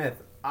Will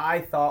Smith. I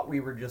thought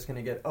we were just going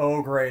to get,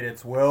 oh great,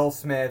 it's Will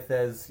Smith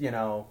as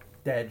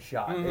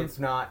Deadshot.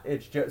 Mm-hmm.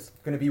 It's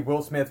just going to be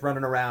Will Smith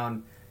running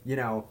around,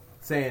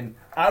 saying,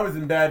 I was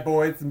in Bad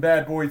Boys and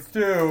Bad Boys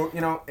 2,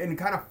 and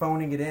kind of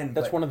phoning it in.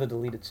 That's one of the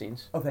deleted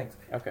scenes. Oh, thanks.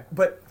 Okay.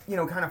 But,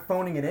 kind of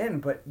phoning it in,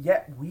 but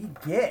yet we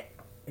get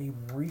a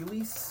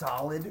really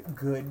solid,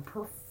 good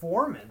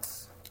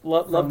performance.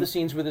 Love the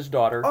scenes with his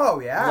daughter.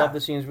 Oh, yeah. Love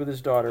the scenes with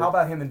his daughter. How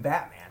about him in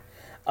Batman?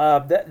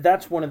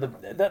 That's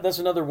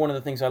another one of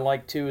the things I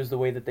like too is the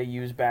way that they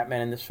use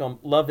Batman in this film.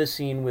 Love his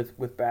scene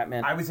with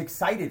Batman. I was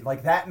excited.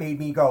 Like that made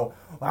me go,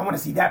 I want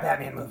to see that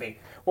Batman movie.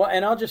 Well,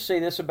 and I'll just say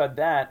this about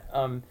that.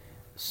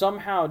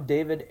 Somehow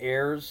David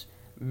Ayers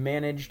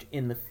managed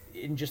in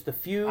just the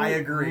few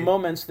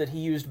moments that he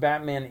used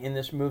Batman in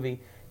this movie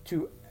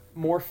to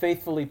more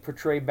faithfully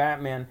portray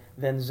Batman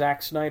than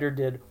Zack Snyder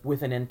did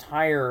with an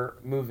entire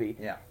movie.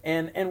 Yeah.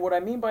 And what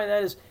I mean by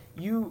that is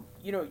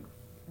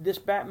this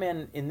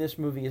Batman in this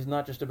movie is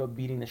not just about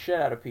beating the shit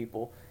out of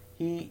people.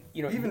 He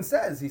even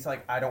says, he's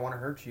like, I don't want to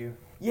hurt you.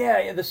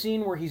 Yeah, the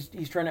scene where he's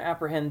trying to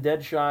apprehend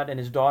Deadshot and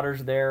his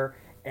daughter's there,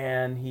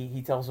 and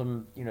he tells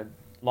him,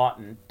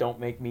 Lawton, don't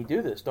make me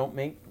do this. Don't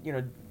make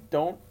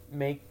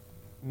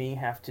me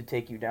have to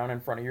take you down in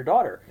front of your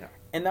daughter. Yeah.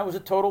 And that was a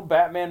total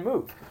Batman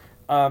move.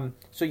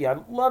 So yeah,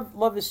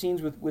 love the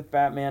scenes with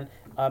Batman.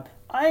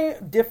 I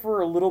differ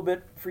a little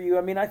bit for you.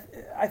 I mean,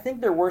 I think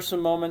there were some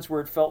moments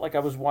where it felt like I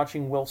was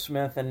watching Will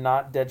Smith and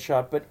not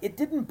Deadshot, but it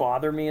didn't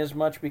bother me as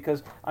much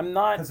because I'm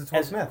not... Because it's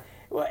Will Smith.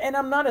 And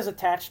I'm not as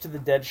attached to the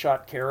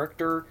Deadshot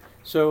character,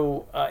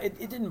 so it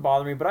didn't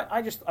bother me, but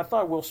I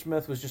thought Will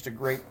Smith was just a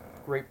great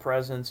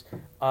presence.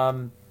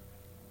 The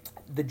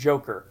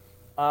Joker.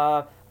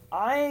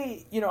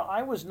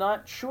 I was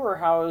not sure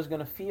how I was going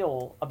to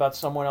feel about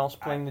someone else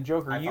playing the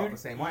Joker. I felt the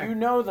same way. You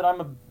know that I'm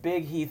a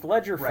big Heath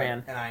Ledger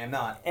fan, and I am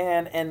not.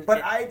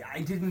 But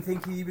I didn't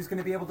think he was going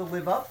to be able to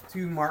live up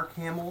to Mark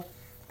Hamill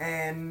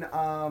and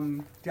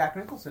Jack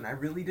Nicholson. I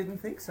really didn't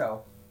think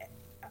so.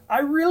 I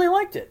really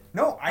liked it.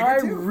 No, I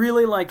did too.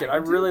 Really liked it. I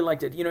really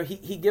liked it.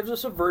 He gives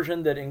us a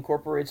version that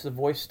incorporates the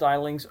voice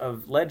stylings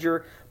of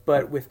Ledger,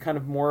 but with kind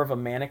of more of a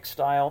manic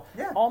style.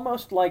 Yeah.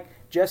 Almost like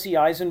Jesse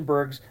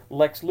Eisenberg's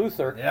Lex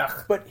Luthor.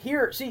 Ugh. But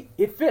here, see,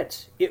 it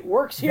fits. It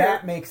works here.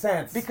 That makes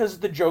sense. Because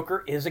the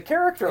Joker is a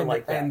character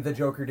like that. And the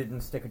Joker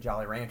didn't stick a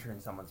Jolly Rancher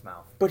in someone's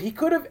mouth. But he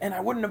could have, and I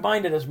wouldn't have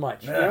minded as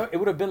much. You know? It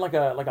would have been like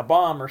a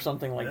bomb or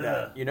something like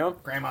that, you know?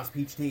 Grandma's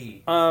peach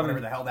tea. Whatever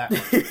the hell that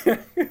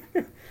was.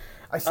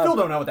 I still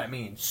don't know what that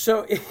means.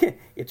 So,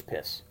 it's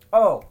piss.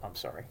 Oh, I'm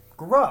sorry.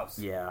 gross.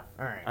 Yeah.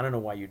 All right. I don't know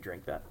why you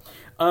drink that.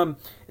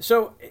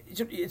 So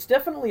it's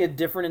definitely a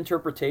different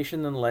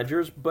interpretation than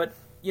Ledger's, but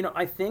you know,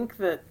 I think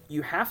that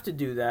you have to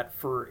do that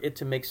for it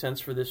to make sense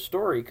for this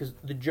story, because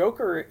the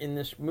Joker in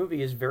this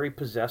movie is very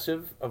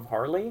possessive of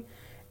Harley,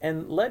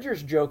 and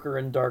Ledger's Joker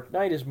in Dark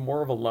Knight is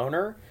more of a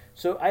loner.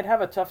 So I'd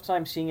have a tough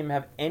time seeing him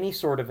have any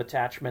sort of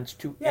attachments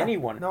to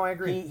anyone. No, I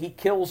agree. He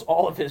kills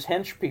all of his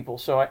hench people,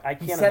 so I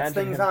can't imagine. He sets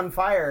things on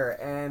fire,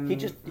 and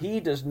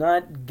he does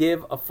not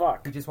give a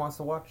fuck. he just wants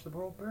to watch the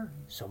world burn.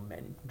 Some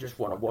men just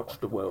want to watch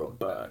the world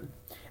burn.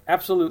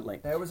 Absolutely.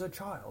 There was a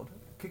child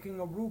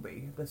kicking a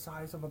ruby the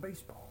size of a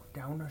baseball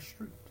down a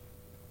street.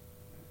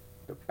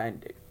 The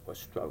bandit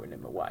was throwing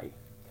him away.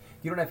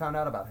 You know what I found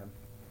out about him?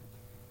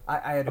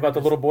 I had About the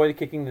little boy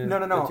kicking the No.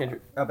 the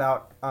tangerine.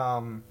 About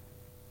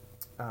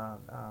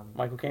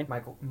Michael Caine?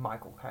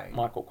 Michael Caine.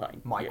 Michael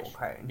Caine. Michael Yes.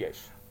 Caine.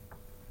 Yes.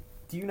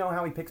 Do you know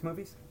how he picks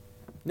movies?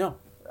 No.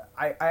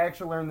 I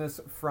actually learned this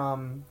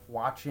from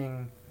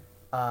watching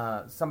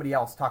somebody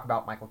else talk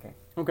about Michael Caine.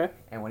 Okay.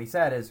 And what he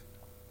said is,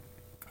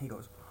 he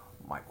goes,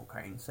 Michael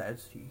Caine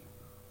says he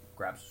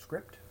grabs a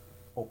script,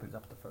 opens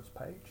up the first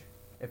page.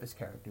 If his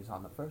character's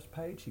on the first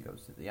page, he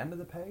goes to the end of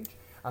the page.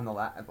 On the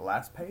at the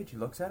last page, he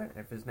looks at it,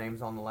 and if his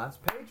name's on the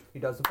last page, he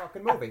does the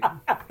fucking movie.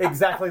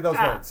 Exactly those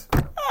words.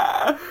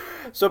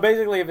 So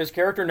basically, if his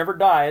character never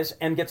dies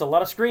and gets a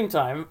lot of screen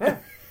time,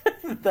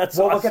 that's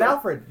Well, awesome. look at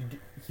Alfred.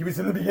 He was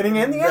in the beginning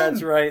and the end.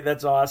 That's right.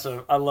 That's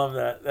awesome. I love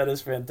that. That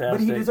is fantastic.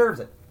 But he deserves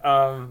it.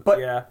 But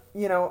yeah.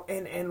 You know,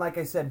 and like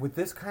I said, with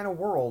this kind of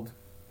world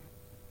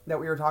that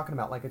we were talking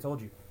about, like I told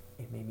you,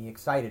 it made me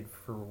excited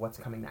for what's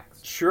coming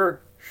next. Sure.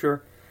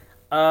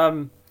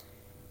 And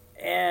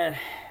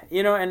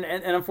you know, and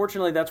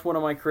unfortunately, that's one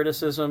of my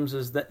criticisms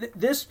is that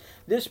this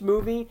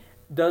movie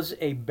does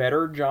a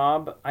better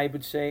job, I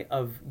would say,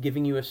 of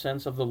giving you a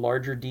sense of the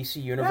larger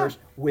DC universe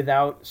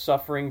without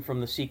suffering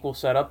from the sequel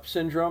setup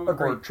syndrome or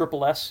Agreed.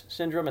 triple S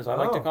syndrome, as I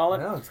like to call it.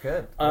 No, it's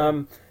good.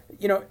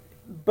 You know,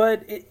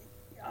 but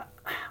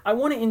I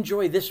want to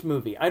enjoy this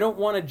movie. I don't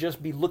want to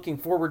just be looking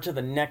forward to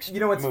the next. You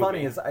know what's movie.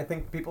 funny is I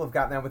think people have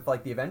gotten that with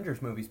like the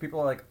Avengers movies. People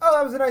are like, "Oh,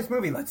 that was a nice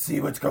movie. Let's see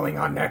what's going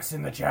on next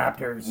in the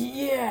chapters."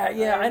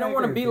 Yeah. I don't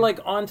want to be like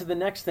on to the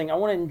next thing. I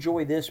want to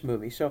enjoy this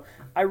movie. So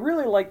I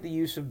really like the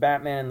use of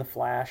Batman and the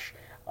Flash.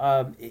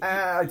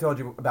 I told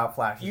you about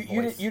Flash's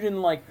You voice.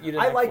 didn't like. You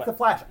didn't I like like the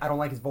Flash. I don't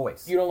like his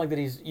voice. You don't like that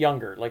he's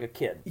younger, like a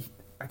kid.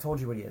 I told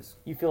you what he is.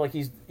 You feel like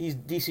he's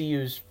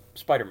DCU's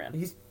Spider-Man.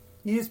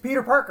 He's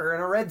Peter Parker in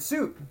a red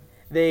suit.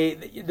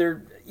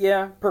 They're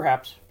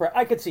perhaps.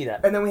 I could see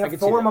that. And then we have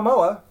Thor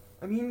Momoa.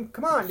 I mean,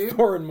 come on, dude.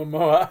 Thor and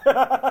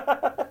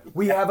Momoa.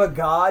 We have a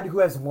god who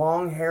has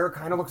long hair,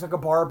 kind of looks like a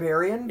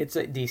barbarian. It's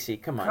a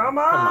DC. Come on, Come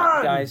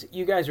on, guys.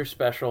 You guys are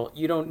special.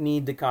 You don't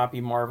need to copy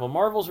Marvel.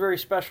 Marvel's very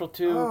special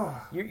too.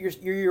 Oh. You're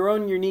your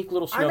own unique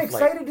little snowflake. I'm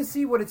excited to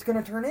see what it's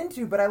going to turn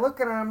into, but I look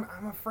and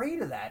I'm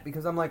afraid of that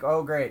because I'm like,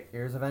 oh great,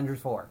 here's Avengers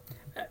 4.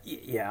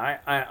 Yeah,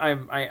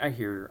 I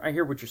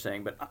hear what you're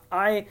saying, but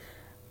I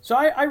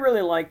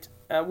really liked.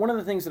 One of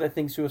the things that I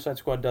think Suicide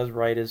Squad does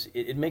right is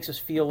it makes us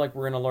feel like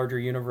we're in a larger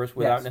universe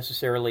without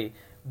necessarily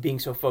being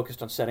so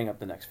focused on setting up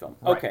the next film.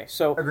 Right. Okay,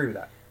 so Agree with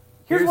that.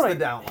 Here's what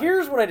the downline.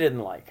 Here's what I didn't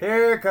like.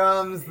 Here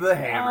comes the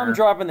hammer. I'm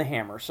dropping the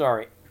hammer.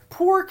 Sorry.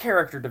 Poor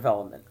character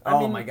development. I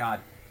mean, my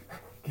god.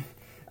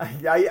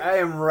 I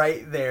am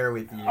right there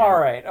with you. All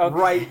right, okay.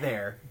 Right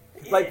there.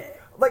 Like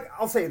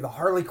I'll say the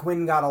Harley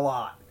Quinn got a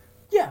lot.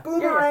 Yeah.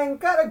 Boomerang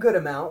got a good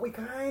amount. We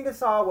kind of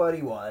saw what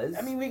he was.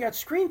 I mean, we got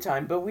screen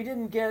time, but we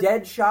didn't get...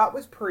 Deadshot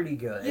was pretty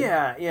good.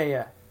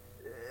 Yeah.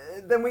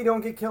 Then we don't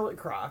get Killer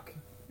Croc.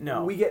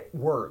 No. We get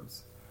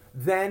words.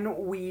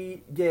 Then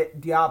we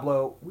get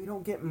Diablo. We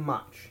don't get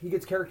much. He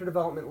gets character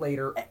development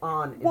later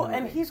on. Well,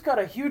 and he's got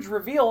a huge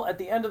reveal at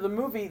the end of the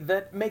movie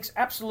that makes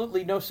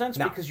absolutely no sense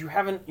because you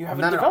haven't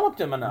developed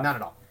him enough. Not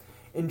at all.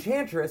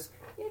 Enchantress,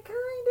 you kind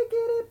of get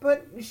it,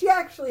 but she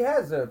actually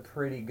has a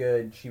pretty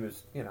good. She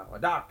was, a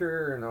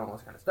doctor and all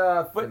this kind of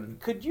stuff. But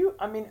could you?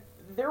 I mean,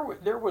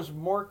 there is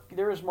more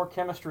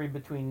chemistry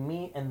between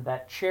me and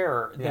that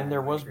chair than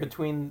there was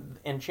between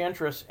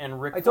Enchantress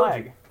and Rick Flag. I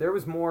told you there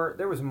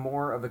was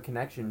more of a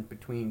connection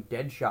between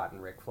Deadshot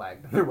and Rick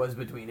Flag than there was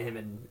between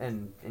him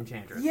and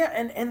Enchantress. Yeah,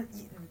 and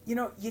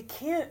you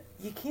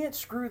can't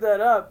screw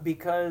that up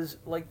because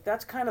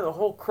that's kind of the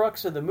whole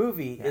crux of the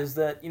movie is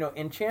that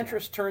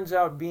Enchantress turns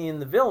out being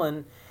the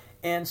villain,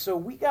 and so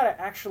we got to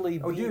actually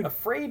be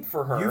afraid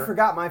for her. You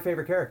forgot my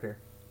favorite character.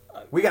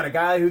 We got a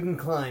guy who can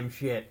climb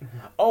shit.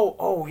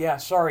 Oh yeah,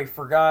 sorry,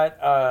 forgot.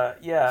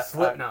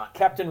 Slipknot,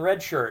 Captain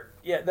Redshirt.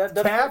 Yeah, that's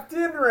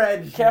Captain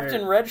Redshirt.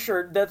 Captain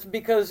Redshirt. That's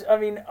because, I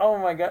mean, oh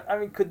my god. I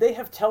mean, could they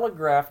have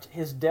telegraphed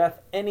his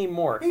death any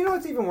more? You know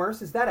what's even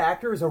worse is that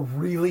actor is a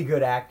really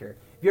good actor.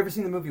 Have you ever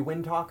seen the movie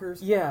Wind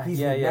Talkers? Yeah, he's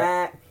yeah, in yeah.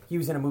 that. He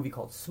was in a movie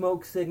called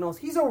Smoke Signals.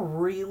 He's a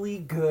really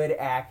good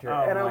actor.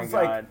 Oh and I my was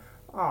God. like,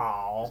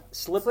 oh,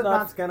 Slipknot-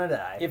 Slipknot's gonna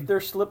die. If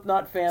there's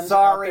Slipknot fans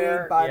Sorry, out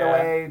there, by the yeah,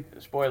 way.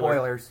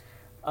 spoilers.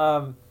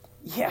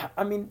 Yeah,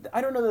 I mean,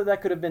 I don't know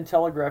that could have been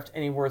telegraphed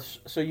any worse.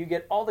 So you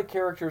get all the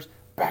characters,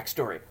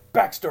 backstory,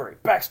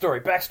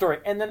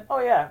 and then, oh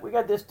yeah, we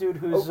got this dude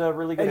who's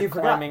really good and you at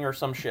forgot climbing or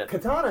some shit.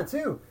 Katana,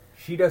 too.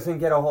 She doesn't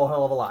get a whole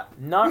hell of a lot.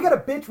 Not- We got a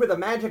bitch with a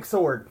magic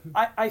sword.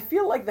 I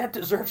feel like that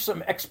deserves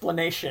some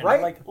explanation.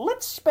 Right? Like,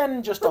 let's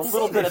spend just Let's a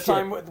little see bit this of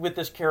time shit. with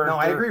this character. No,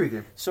 I agree with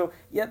you. So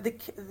yeah,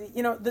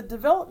 the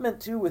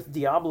development too with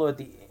Diablo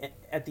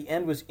at the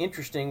end was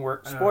interesting.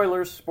 Where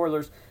spoilers.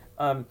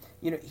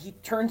 He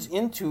turns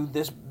into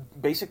this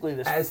basically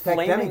this Aztec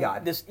flaming,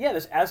 demigod. this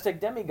Aztec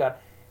demigod.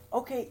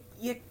 Okay,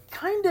 you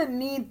kind of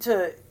need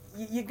to.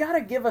 You got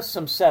to give us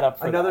some setup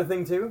for Another that.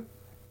 thing, too,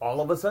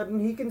 all of a sudden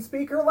he can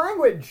speak her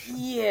language.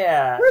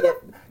 Yeah.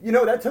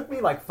 That took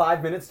me like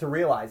 5 minutes to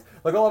realize.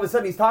 Like, all of a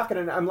sudden he's talking,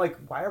 and I'm like,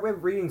 why are we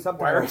reading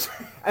subtitles?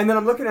 And then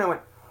I'm looking at it and I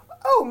went,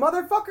 oh,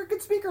 motherfucker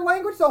could speak her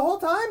language the whole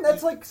time?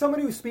 That's like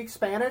somebody who speaks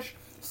Spanish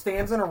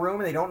stands in a room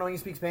and they don't know you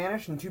speak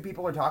Spanish, and two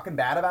people are talking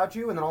bad about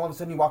you, and then all of a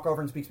sudden you walk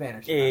over and speak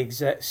Spanish.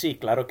 Sí,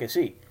 claro que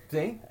sí.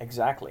 See?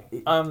 Exactly.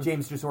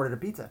 James just ordered a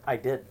pizza. I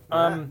did.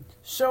 Yeah.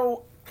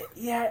 So,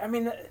 yeah, I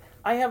mean,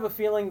 I have a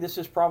feeling this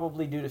is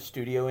probably due to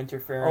studio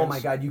interference. Oh my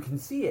god, you can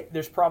see it.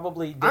 There's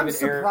probably I'm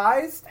David Ayer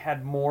surprised.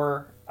 had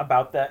more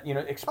about that,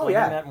 explaining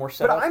that, more But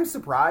setup. I'm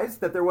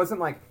surprised that there wasn't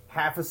like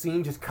half a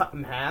scene just cut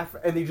in half,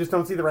 and you just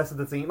don't see the rest of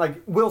the scene. Like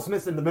Will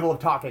Smith's in the middle of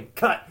talking,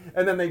 cut,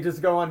 and then they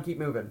just go on, keep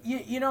moving.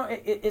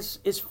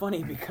 It's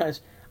funny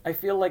because I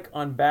feel like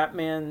on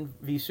Batman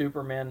v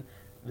Superman,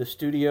 the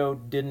studio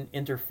didn't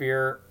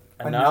interfere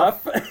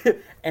enough.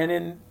 And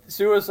in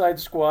Suicide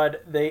Squad,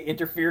 they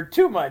interfered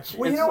too much.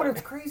 Well, It's you know like-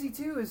 what's crazy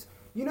too is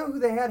who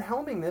they had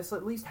helming this,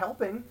 at least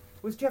helping,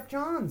 was Jeff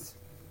Johns.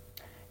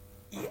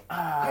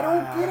 I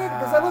don't get it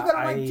because I look at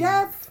him like,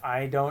 Jeff,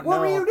 I don't know. what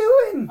were you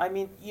doing? I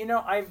mean,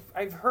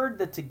 I've heard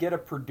that to get a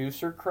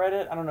producer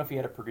credit, I don't know if he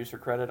had a producer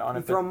credit on You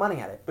it, throw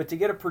money at it. but to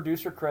get a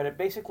producer credit,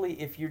 basically,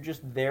 if you're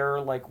just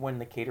there, like when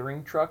the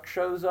catering truck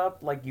shows up,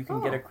 like you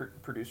can get a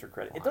producer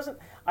credit. It doesn't.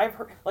 I've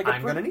heard like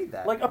I'm gonna need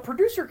that. Like a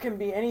producer can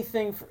be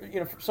anything, for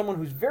someone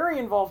who's very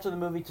involved in the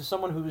movie to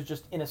someone who was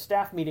just in a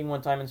staff meeting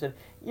one time and said,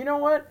 you know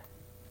what,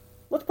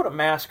 let's put a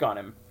mask on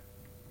him.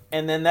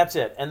 And then that's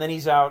it. And then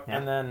he's out. Yeah.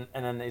 And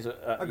then he's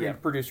a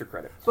producer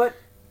credit. But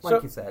like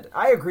So- you said,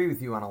 I agree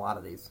with you on a lot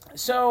of these.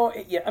 So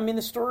yeah, I mean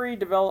the story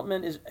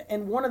development is,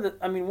 and one of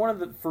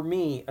the for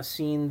me a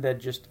scene that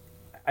just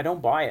I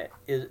don't buy it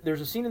is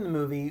there's a scene in the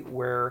movie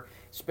where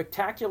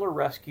spectacular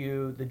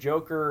rescue, the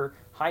Joker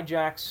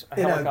hijacks a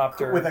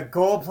helicopter with a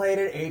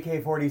gold-plated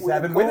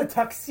AK-47 With a with a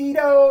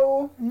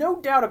tuxedo.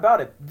 No doubt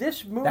about it.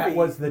 This movie That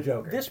was the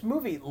Joker. This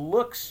movie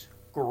looks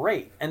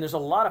great, and there's a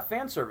lot of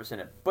fan service in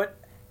it. But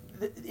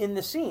in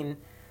the scene,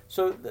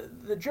 so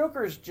the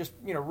Joker's just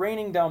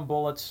raining down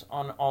bullets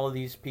on all of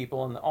these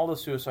people and all the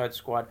Suicide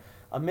Squad.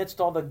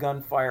 Amidst all the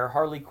gunfire,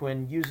 Harley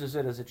Quinn uses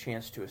it as a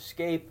chance to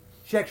escape.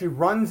 She actually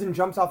runs and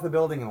jumps off the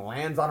building and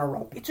lands on a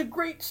rope. It's a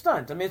great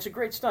stunt. I mean, it's a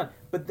great stunt.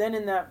 But then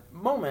in that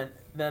moment,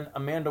 then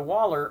Amanda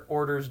Waller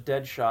orders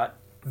Deadshot,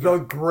 The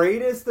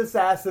greatest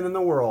assassin in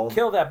the world.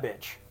 kill that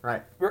bitch.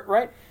 Right.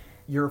 Right?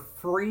 You're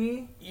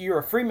free, You're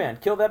a free man.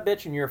 Kill that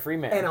bitch and you're a free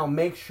man. and I'll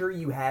make sure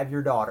you have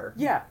your daughter.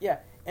 Yeah.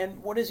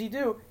 And what does he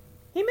do?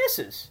 He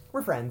misses.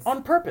 We're friends.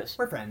 On purpose.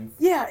 We're friends.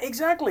 Yeah,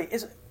 exactly.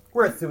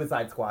 We're a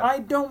Suicide Squad. I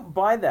don't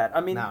buy that. I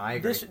mean, No, I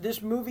agree.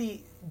 this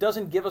movie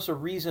doesn't give us a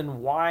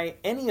reason why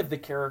any of the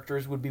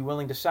characters would be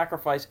willing to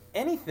sacrifice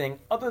anything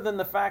other than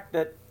the fact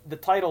that the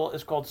title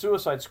is called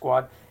Suicide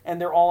Squad and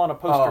they're all on a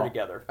poster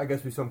together. I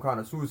guess we're some kind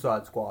of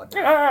Suicide Squad.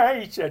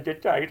 He said the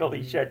title.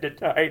 He said the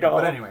title.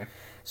 But anyway,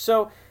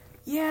 So,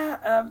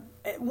 yeah.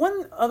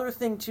 One other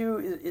thing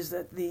too is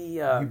that the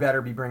you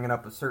better be bringing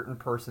up a certain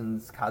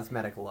person's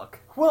cosmetic look.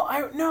 well,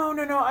 no.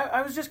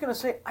 I was just gonna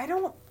say I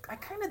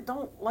kind of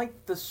don't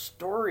like the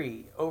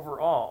story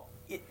overall.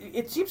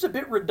 It seems a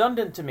bit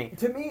redundant to me.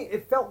 To me,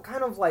 it felt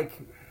kind of like,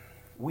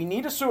 We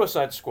need a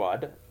Suicide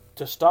Squad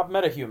to stop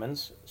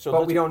metahumans. So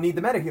but we don't need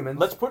the metahumans.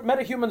 let's put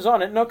metahumans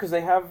on it. No, because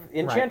they have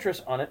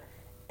Enchantress on it.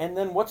 And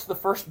then what's the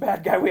first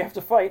bad guy we have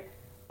to fight?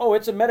 Oh,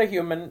 it's a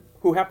metahuman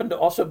who happened to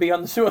also be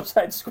on the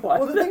Suicide Squad.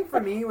 Well, the thing for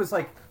me was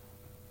like,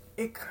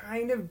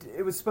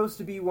 it was supposed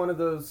to be one of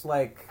those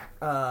like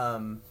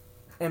M.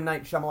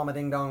 Night Shyamalan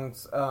Ding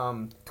Dong's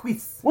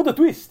twists. What a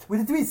twist!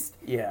 With a twist.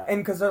 Yeah. And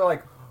because they're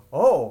like,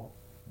 oh,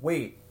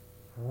 wait,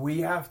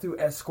 we have to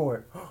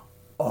escort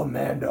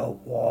Amanda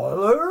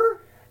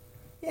Waller?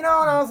 And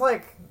I was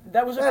like,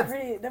 That was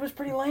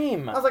pretty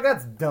lame. I was like,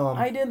 that's dumb.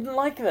 I didn't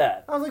like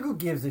that. I was like, who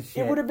gives a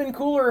shit? It would have been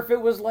cooler if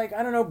it was like,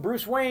 I don't know,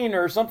 Bruce Wayne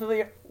or something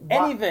like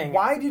anything.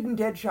 Why didn't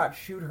Deadshot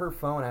shoot her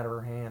phone out of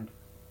her hand?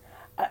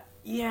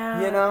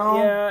 Yeah. You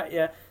know?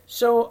 Yeah.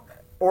 So,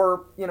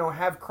 Or,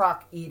 have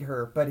Croc eat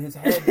her, but his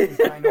head is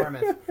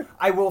ginormous.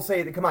 I will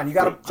say that, come on, you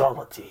gotta...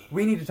 fatality.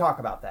 We need to talk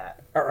about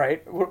that. All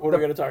right, what are we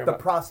going to talk about?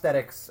 The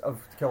prosthetics of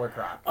Killer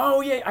Croc.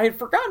 Oh, yeah, I had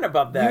forgotten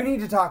about that. You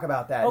need to talk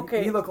about that.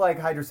 Okay. He looked like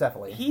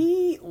hydrocephaly.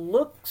 He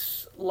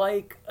looks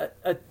like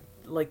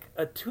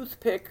a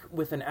toothpick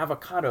with an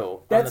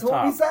avocado That's on the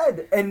top. what we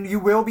said. And you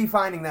will be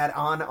finding that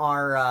on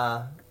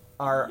our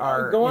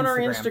Go on our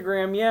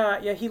Instagram.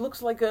 Yeah, he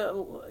looks like a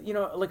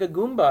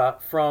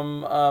Goomba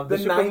from the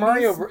Super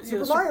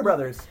 90s Mario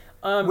Brothers.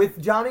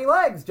 With Johnny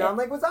Legs, John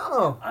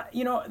Leguizamo.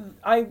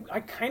 I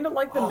kind of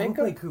like the Who makeup.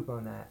 played Koopa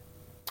on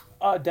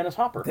that? Dennis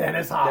Hopper.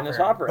 Dennis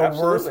Hopper. The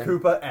absolutely.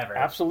 Worst Koopa ever.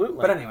 Absolutely.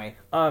 But anyway.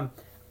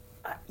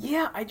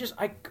 Yeah,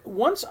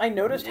 once I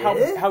noticed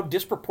how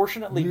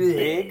disproportionately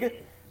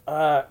big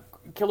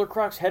Killer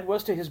Croc's head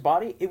was to his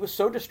body, it was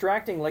so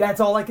distracting. Like, that's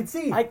all I could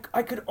see. I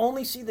could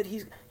only see that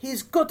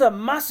he's got a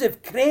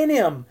massive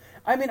cranium.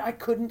 I mean, I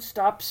couldn't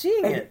stop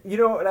seeing And it. you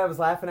know what I was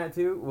laughing at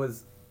too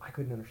was I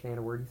couldn't understand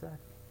a word he said.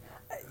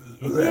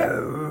 Yeah.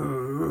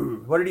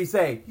 What did he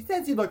say? He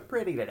says you look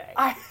pretty today.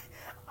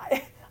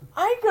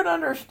 I could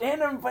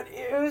understand him, but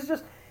it was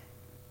just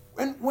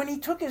when he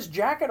took his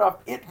jacket off,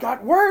 it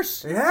got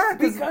worse. Yeah,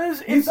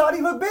 because you thought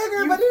he looked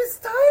bigger, but he's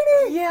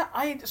tiny. Yeah,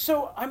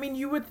 I mean,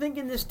 you would think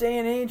in this day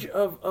and age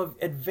of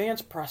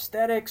advanced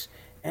prosthetics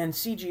and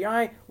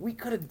CGI, we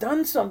could have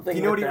done something.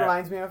 You know with what he that.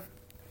 reminds me of?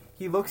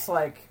 He looks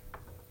like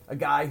a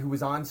guy who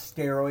was on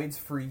steroids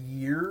for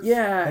years.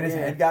 Yeah, and his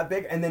head got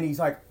big, and then he's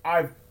like,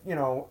 I've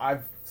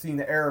seen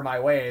the error of my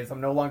ways.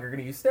 I'm no longer going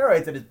to use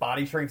steroids, and his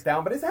body shrinks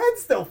down, but his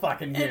head's still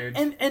fucking huge.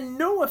 And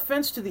no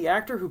offense to the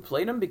actor who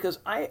played him, because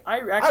I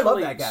love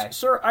that guy.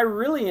 Sir, I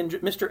really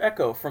enjoyed Mr.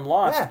 Echo from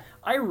Lost. Yeah.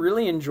 I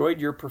really enjoyed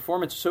your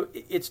performance. So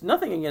it's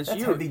nothing against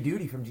That's you. Heavy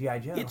Duty from G.I.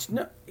 Joe. It's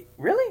no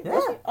really. Yeah.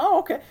 Was it? Oh,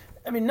 okay.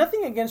 I mean,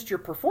 nothing against your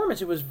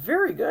performance. It was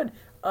very good.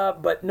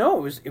 But no,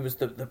 it was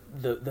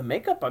the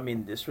makeup. I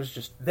mean, this was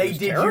just They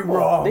did terrible. you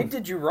wrong. They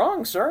did you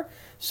wrong, sir.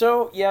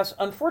 So yes,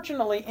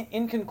 unfortunately,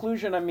 in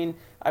conclusion, I mean,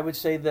 I would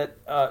say that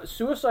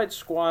Suicide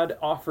Squad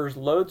offers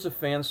loads of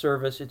fan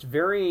service. It's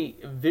very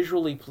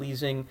visually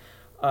pleasing,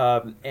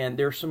 and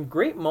there's some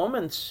great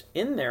moments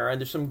in there, and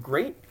there's some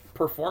great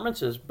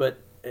performances. But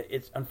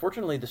it's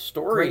unfortunately the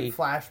story. Great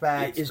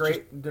flashbacks. is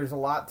Great. just- There's a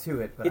lot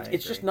to it, but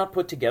It's just not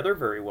put together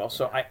very well.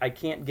 So I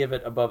can't give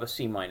it above a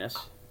C-.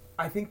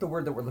 I think the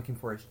word that we're looking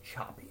for is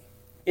choppy.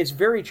 It's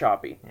very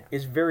choppy. Yeah.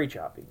 It's very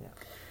choppy.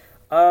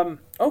 Yeah.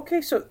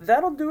 Okay, so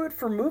that'll do it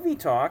for movie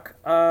talk.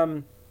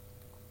 We're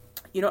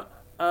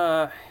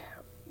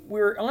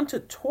on to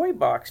Toy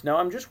Box now.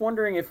 I'm just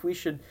wondering if we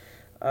should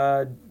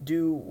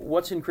do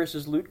what's in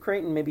Chris's Loot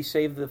Crate and maybe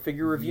save the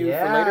figure review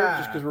for later,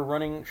 just because we're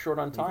running short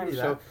on time. do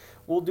So that.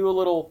 we'll do a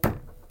little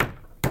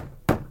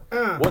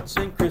What's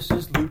in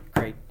Chris's Loot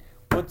Crate?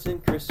 What's in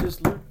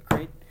Chris's Loot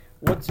Crate?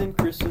 What's in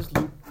Chris's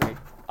Loot Crate?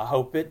 I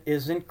hope it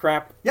isn't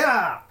crap.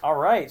 Yeah! All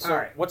right, so All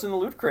right. what's in the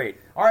Loot Crate?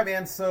 All right,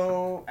 man.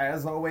 So,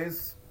 as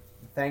always,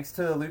 thanks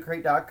to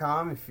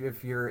lootcrate.com.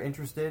 If you're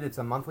interested, it's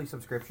a monthly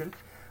subscription.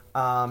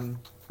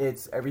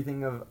 It's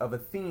everything of a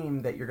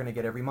theme that you're going to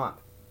get every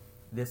month.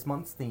 This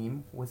month's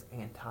theme was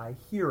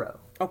anti-hero.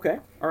 Okay,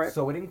 all right.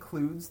 So it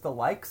includes the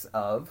likes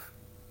of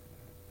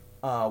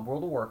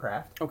World of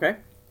Warcraft, Okay,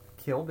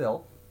 Kill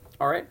Bill,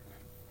 all right.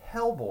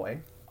 Hellboy,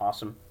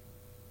 Awesome.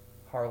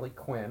 Harley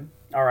Quinn,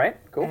 All right,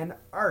 cool. and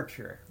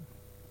Archer.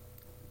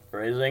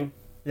 Phrasing.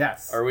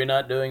 Yes. Are we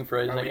not doing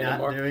phrasing Are we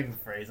anymore? not doing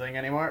phrasing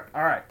anymore?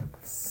 All right.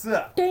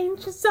 So,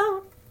 Danger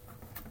zone.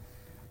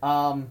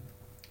 well,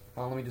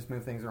 let me just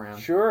move things around.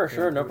 Sure,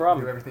 no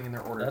problem. Do everything in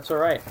their order. That's all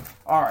right.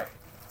 All right.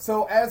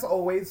 So, as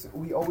always,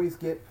 we always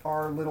get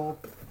our little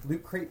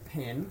Loot Crate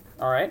pin,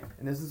 All right.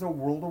 and this is a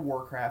World of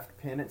Warcraft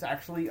pin. It's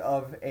actually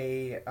of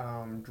a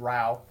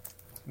Drow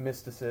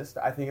mysticist.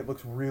 I think it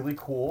looks really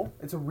cool.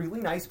 It's a really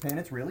nice pin.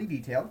 It's really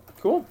detailed.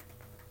 Cool.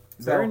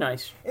 Very So,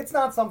 nice. It's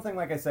not something,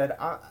 like I said,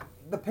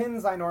 the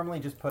pins I normally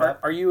just put up.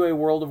 Are you a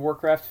World of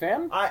Warcraft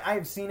fan?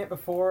 I've seen it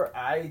before.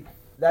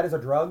 That is a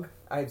drug.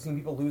 I've seen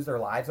people lose their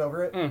lives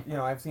over it. Mm. You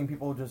know, I've seen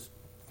people just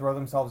throw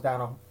themselves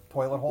down a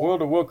toilet hole.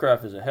 World of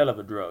Warcraft is a hell of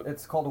a drug.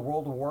 It's called a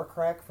World of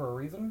Warcraft for a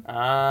reason.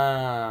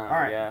 Ah,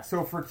 All right. yeah.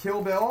 So for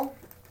Kill Bill,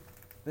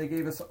 they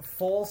gave us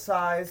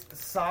full-sized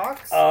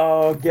socks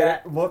Oh,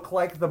 that look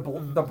like the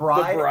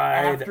bride,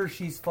 bride. after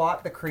she's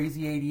fought the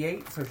Crazy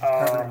 88, so she's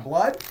covered in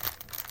blood.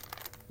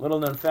 Little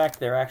known fact,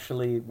 there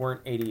actually weren't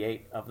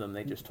 88 of them.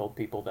 They just told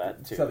people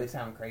that too. So they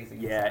sound crazy.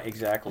 Yeah,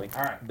 exactly.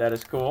 All right. That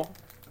is cool.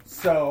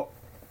 So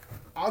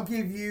I'll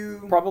give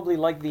you... Probably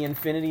like the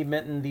Infinity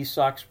Mitten, these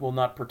socks will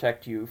not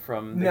protect you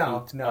from the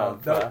heat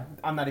of...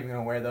 I'm not even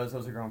going to wear those.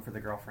 Those are going for the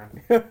girlfriend.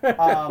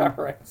 All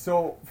right.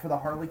 So for the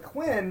Harley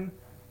Quinn,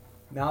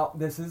 now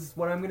this is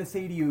what I'm going to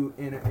say to you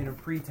in a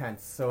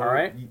pretense. So All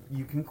right.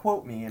 you can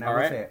quote me, and I All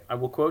will right. say it. I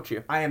will quote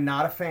you. I am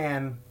not a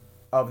fan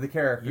of the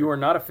character. You are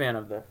not a fan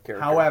of the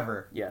character.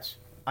 However, Yes.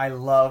 I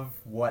love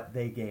what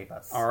they gave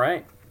us. All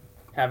right.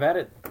 Have at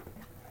it.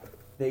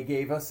 they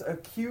gave us a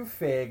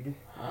Q-Fig,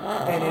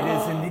 and it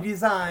is in the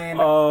design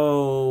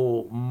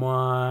Oh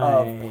my!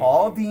 of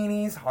Paul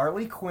Dini's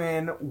Harley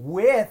Quinn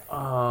with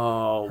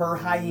her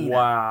hyena.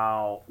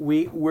 Wow!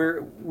 We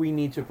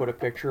need to put a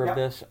picture of Yep.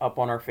 this up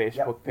on our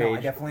Facebook page. No,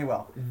 I definitely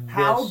will.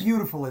 How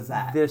beautiful is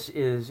that? This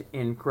is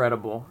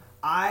incredible.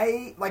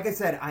 Like I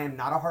said, I am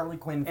not a Harley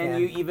Quinn fan. And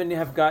you even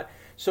have got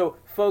so,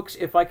 folks.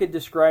 If I could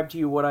describe to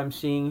you what I'm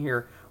seeing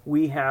here,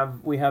 we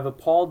have a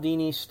Paul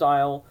Dini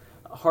style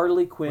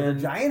Harley Quinn with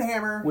a giant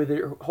hammer, with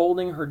her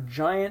holding her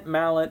giant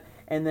mallet,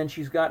 and then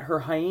she's got her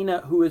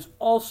hyena, who is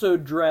also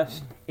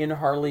dressed in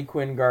Harley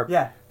Quinn garb.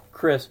 Yeah.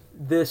 Chris,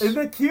 this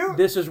isn't it cute?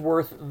 This is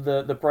worth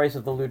the price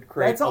of the Loot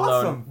Crate That's alone.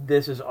 awesome.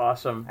 This is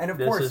awesome. And of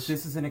course,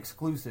 this is an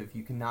exclusive.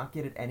 You cannot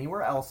get it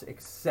anywhere else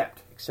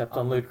except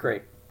on Loot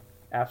Crate.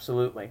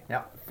 Absolutely.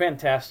 Yeah.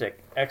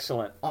 Fantastic.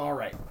 Excellent. All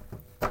right.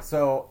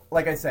 So,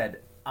 like I said,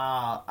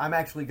 I'm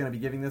actually going to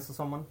be giving this to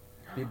someone,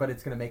 but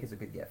it's going to make us a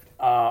good gift.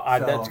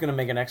 That's going to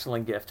make an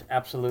excellent gift.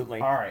 Absolutely.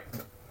 All right.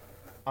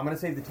 I'm going to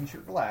save the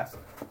T-shirt for last.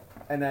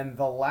 And then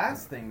the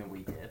last thing that we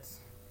get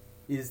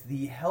is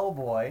the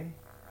Hellboy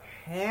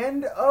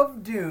Hand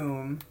of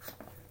Doom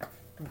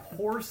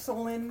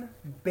Porcelain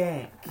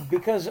Bank.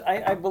 Because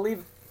I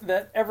believe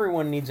that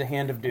everyone needs a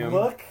Hand of Doom.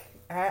 Look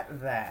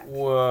at that.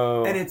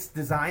 Whoa. And it's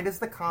designed as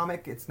the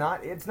comic. It's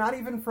not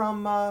even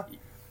from the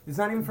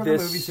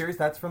movie series.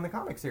 That's from the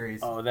comic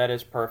series. Oh, that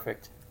is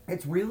perfect.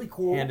 It's really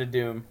cool. Hand of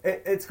Doom.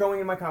 It's going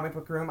in my comic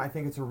book room. I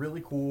think it's a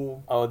really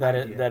cool. Oh, that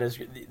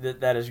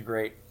idea. is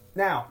great.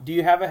 Now, do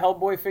you have a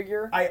Hellboy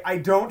figure? I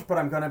don't, but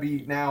I'm gonna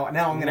be now.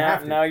 Now I'm gonna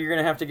have to. Now you're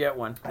gonna have to get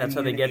one. That's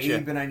how they get you.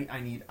 And I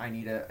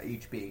need a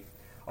HB.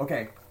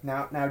 Okay,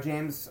 now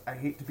James, I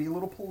hate to be a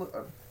little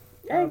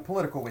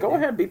political with you. Go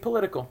ahead, be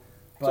political.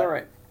 It's all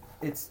right.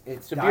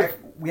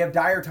 We have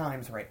dire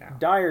times right now.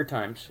 Dire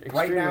times.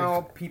 Extremely. Right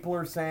now, people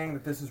are saying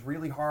that this is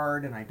really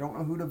hard, and I don't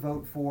know who to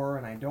vote for,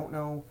 and I don't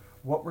know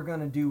what we're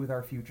gonna do with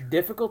our future.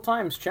 Difficult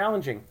times,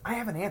 challenging. I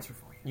have an answer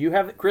for you.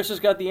 Chris has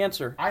got the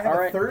answer. I have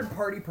a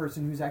third-party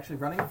person who's actually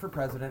running for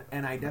president,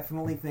 and I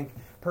definitely think,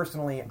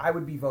 personally, I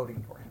would be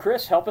voting for him.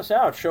 Chris, help us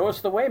out. Show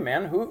us the way,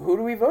 man. Who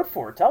do we vote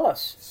for? Tell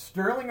us.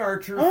 Sterling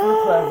Archer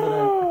for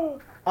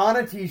president on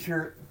a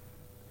T-shirt,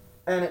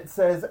 and it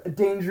says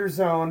Danger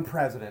Zone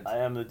President. I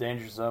am the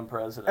Danger Zone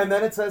President. And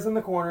then it says in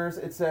the corners,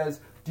 it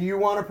says, do you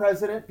want a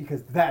president?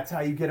 Because that's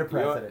how you get a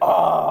president.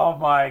 Oh,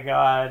 my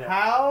God.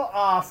 How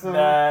awesome.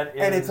 That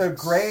is, and it's a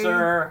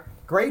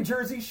gray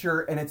jersey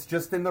shirt, and it's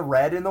just in the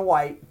red and the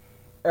white,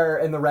 or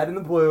in the red and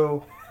the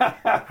blue.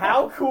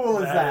 How cool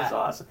is that? That is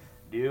awesome.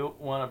 Do you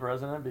want a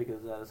president?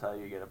 Because that is how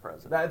you get a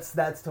president.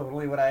 That's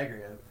totally what I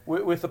agree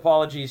with. With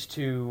apologies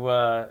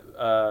to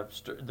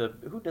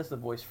who does the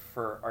voice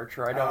for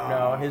Archer? I don't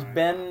know. His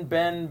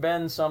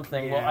Ben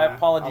something. Yeah, well, I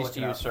apologies to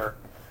you, sir.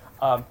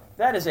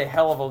 That is a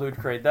hell of a Loot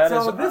Crate.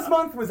 This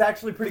month was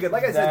actually pretty good.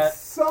 Like I said,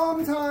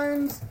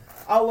 sometimes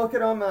I'll look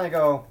at them and I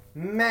go,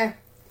 meh,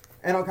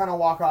 and I'll kind of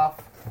walk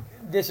off.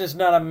 This is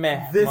not a meh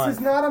month. This is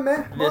not a meh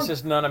month. This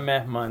is not a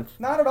meh month.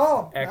 Not at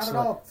all. Excellent.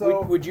 Not at all.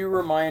 So, would you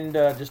remind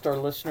just our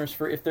listeners,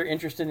 for if they're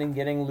interested in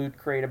getting Loot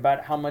Crate,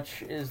 about how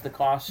much is the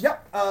cost?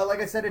 Yep. Like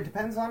I said, it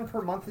depends on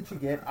per month that you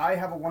get. I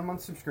have a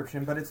 1-month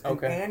subscription, but it's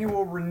an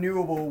annual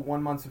renewable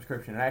 1-month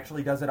subscription. It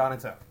actually does it on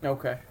its own.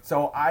 Okay.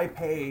 So I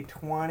pay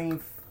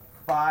 $25.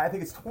 I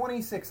think it's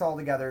 $26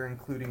 altogether,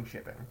 including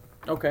shipping.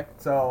 Okay.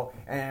 So,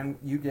 and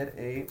you get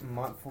a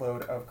month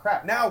load of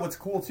crap. Now, what's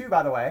cool too,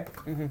 by the way,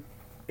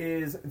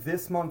 is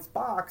this month's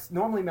box.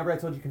 Normally, remember I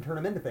told you can turn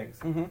them into things.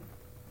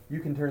 You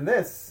can turn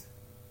this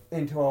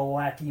into a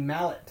wacky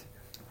mallet.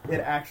 It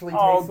actually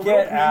takes a little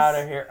get piece, out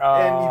of here!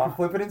 And you can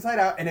flip it inside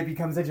out, and it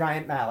becomes a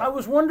giant mallet. I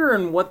was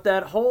wondering what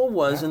that hole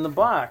was in the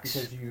box.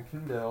 Because you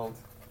can build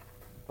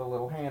the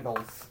little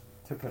handles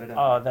to put it in.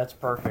 Oh, that's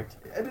perfect.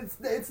 And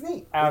it's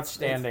neat.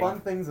 Outstanding. It's fun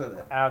things with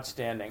it.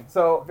 Outstanding.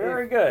 So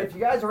very good. If you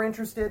guys are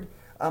interested,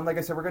 like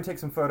I said, we're going to take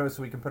some photos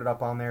so we can put it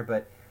up on there,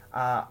 but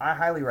I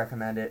highly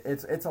recommend it.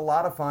 It's a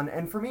lot of fun,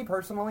 and for me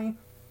personally,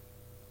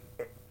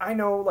 I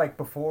know like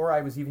before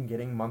I was even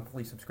getting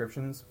monthly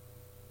subscriptions,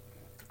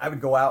 I would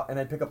go out and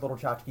I'd pick up little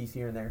tchotchkes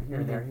here and there, here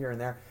and there, here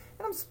and there,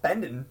 and I'm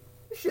spending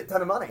a shit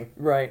ton of money.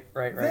 Right.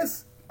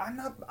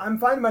 I'm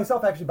finding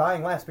myself actually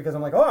buying less because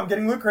I'm like, oh, I'm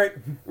getting Loot Crate.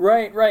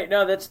 Right.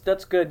 No,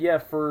 that's good. Yeah,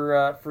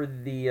 for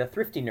the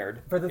thrifty nerd.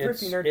 For the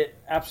thrifty nerd.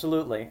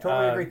 Absolutely.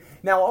 Totally agree.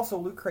 Now, also,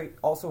 Loot Crate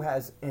also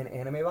has an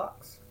anime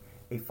box,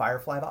 a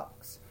Firefly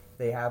box.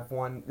 They have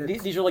one.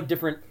 These are like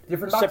different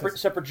boxes.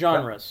 separate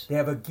genres. Yep. They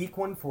have a geek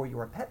one for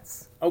your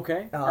pets.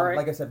 Okay. All right.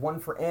 Like I said, one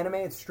for anime,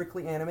 it's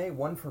strictly anime.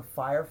 One for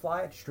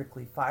Firefly, it's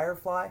strictly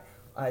Firefly.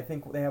 I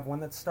think they have one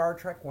that's Star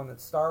Trek, one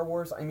that's Star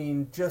Wars. I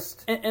mean,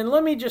 just... And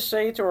let me just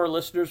say to our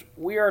listeners,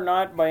 we are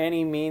not by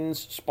any means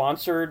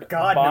sponsored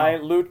God, by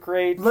no. Loot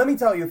Crate. Let me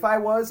tell you, if I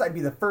was, I'd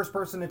be the first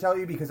person to tell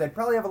you because I'd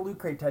probably have a Loot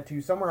Crate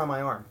tattoo somewhere on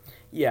my arm.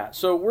 Yeah,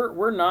 so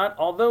we're not.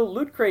 Although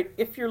Loot Crate,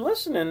 if you're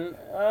listening,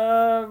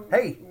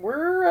 hey,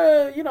 we're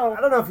I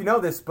don't know if you know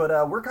this,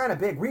 but we're kind of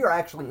big. We are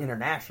actually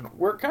international.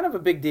 We're kind of a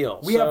big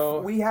deal.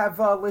 We have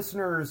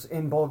listeners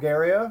in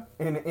Bulgaria,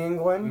 in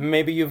England.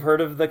 Maybe you've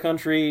heard of the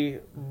country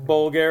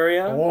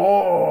Bulgaria.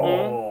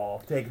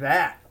 Whoa, take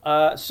that.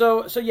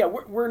 So yeah,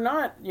 we're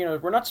not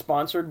we're not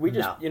sponsored. We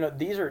just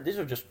these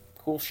are just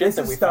cool shit this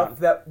that is we stuff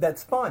found.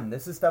 That's fun.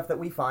 This is stuff that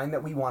we find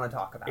that we want to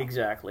talk about.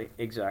 Exactly.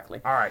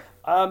 All right.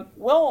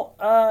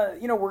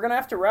 We're gonna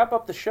have to wrap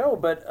up the show,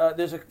 but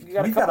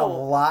We've got a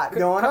lot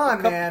going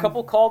on, man.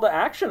 Couple call to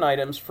action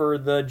items for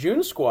the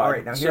June Squad. All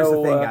right, now here's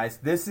the thing, guys.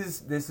 This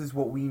is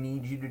what we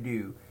need you to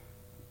do.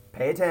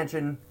 Pay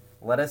attention.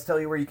 Let us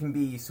tell you where you can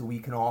be, so we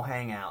can all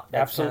hang out.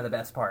 That's kind of the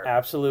best part.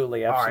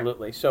 Absolutely.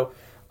 Right. So.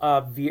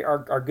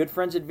 Our good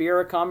friends at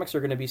Viera Comics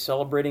are going to be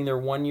celebrating their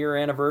 1-year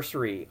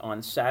anniversary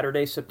on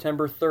Saturday,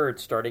 September 3rd,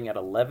 starting at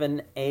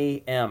 11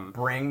 a.m.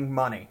 Bring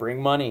money.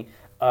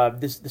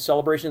 The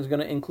celebration is going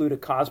to include a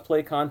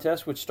cosplay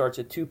contest, which starts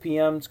at 2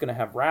 p.m. It's going to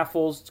have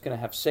raffles. It's going to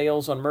have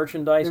sales on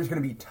merchandise. There's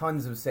going to be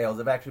tons of sales.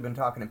 I've actually been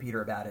talking to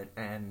Peter about it,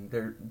 and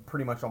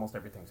pretty much almost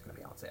everything's going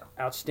to be on sale.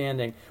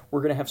 Outstanding.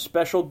 We're going to have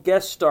special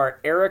guest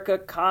star Erica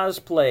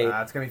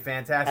Cosplay. It's going to be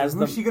fantastic.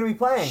 Who's she going to be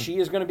playing? She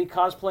is going to be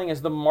cosplaying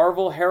as the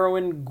Marvel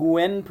heroine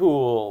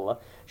Gwenpool.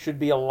 Should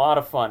be a lot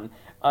of fun.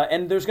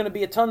 And there's going to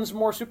be tons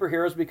more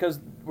superheroes because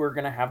we're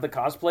going to have the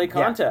cosplay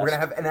contest. Yeah, we're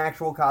going to have an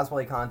actual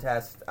cosplay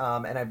contest,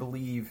 and I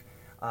believe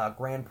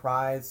grand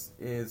prize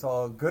is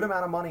a good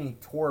amount of money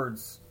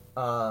towards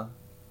the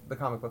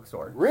comic book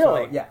store.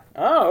 Really? So, yeah.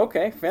 Oh,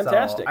 okay.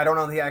 Fantastic. So, I don't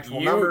know the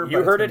actual number, but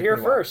you heard it here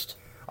first.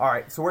 All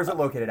right, so where's it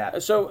located at?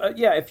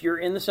 If you're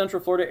in the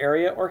Central Florida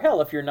area, or hell,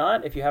 if you're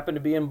not, if you happen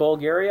to be in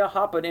Bulgaria,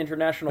 hop an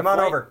international flight.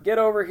 Come on over. Get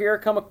over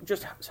here.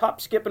 Just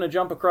hop, skip, and a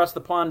jump across the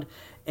pond,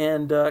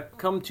 and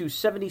come to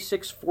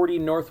 7640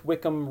 North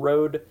Wickham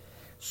Road,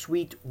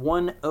 Suite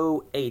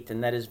 108,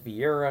 and that is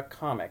Viera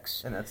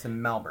Comics. And that's in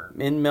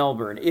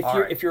Melbourne.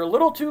 If you're a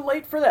little too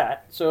late for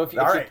that, so if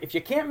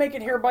you can't make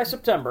it here by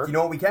September, you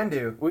know what we can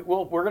do? We're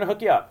going to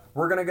hook you up.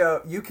 We're going to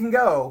go. You can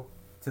go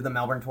to the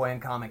Melbourne Toy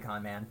and Comic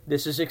Con, man.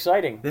 This is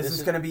exciting. This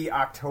is going to be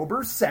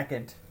October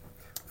 2nd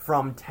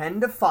from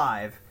 10 to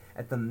 5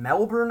 at the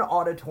Melbourne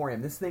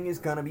Auditorium. This thing is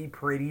going to be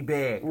pretty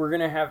big.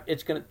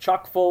 It's going to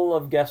chock full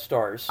of guest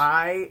stars.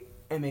 I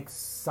am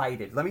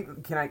excited. Let me give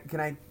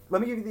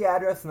you the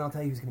address and I'll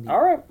tell you who's going to be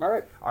there.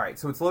 All right,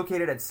 so it's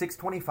located at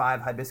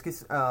 625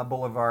 Hibiscus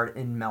Boulevard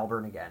in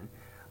Melbourne again.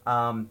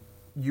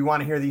 You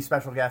want to hear these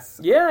special guests?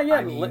 Yeah,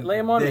 I mean, lay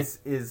them on me. This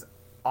is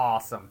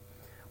awesome.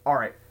 All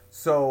right,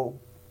 so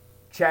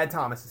Chad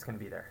Thomas is going to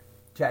be there.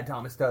 Chad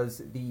Thomas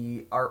does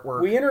the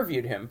artwork. We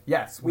interviewed him.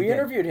 Yes, we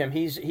interviewed him.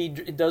 He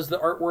does the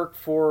artwork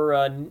for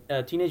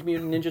Teenage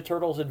Mutant Ninja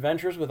Turtles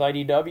Adventures with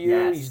IDW.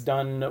 Yes. He's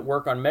done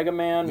work on Mega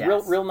Man.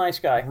 Yes. Real nice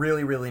guy.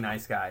 Really, really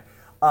nice guy.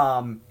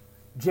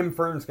 Jim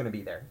Fern's going to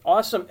be there.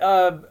 Awesome.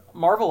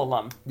 Marvel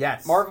alum.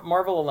 Yes.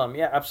 Marvel alum.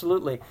 Yeah,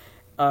 absolutely.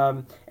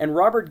 And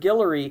Robert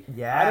Guillory,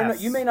 yes. I don't know,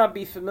 you may not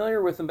be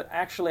familiar with him, but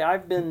actually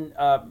I've been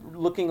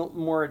looking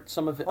more at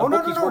some of the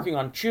book he's working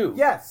on, Chew.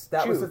 Yes,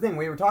 that was the thing.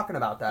 We were talking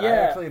about that. Yeah. I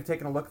actually have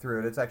taken a look through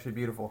it. It's actually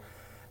beautiful.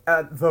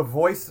 The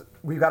voice,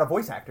 we've got a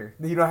voice actor.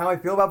 You know how I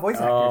feel about voice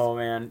actors. Oh,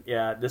 man.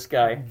 Yeah, this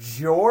guy.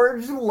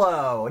 George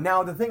Lowe.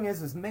 Now, the thing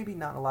is maybe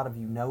not a lot of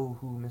you know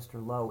who Mr.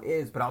 Lowe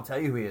is, but I'll tell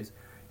you who he is.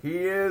 He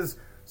is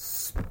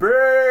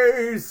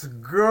Space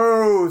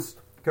Ghost.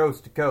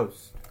 Coast to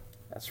coast.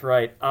 That's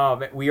right.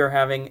 We are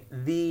having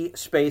the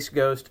Space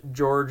Ghost,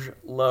 George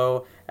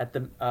Lowe, at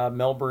the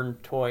Melbourne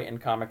Toy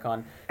and Comic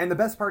Con. And the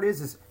best part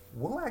is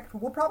we'll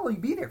probably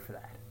be there for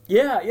that.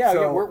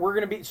 Yeah. We're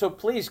going to be. So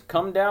please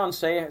come down,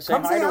 say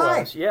hi to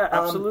us. Yeah,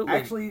 absolutely.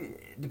 Actually,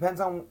 it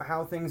depends on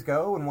how things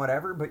go and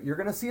whatever, but you're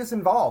going to see us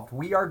involved.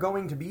 We are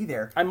going to be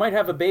there. I might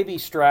have a baby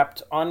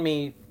strapped on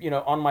me,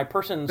 on my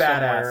person Badass.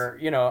 somewhere.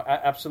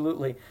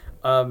 Absolutely.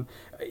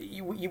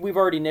 We've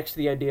already nixed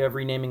the idea of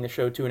renaming the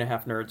show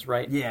 2.5 Nerds,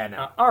 right? Yeah,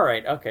 no. All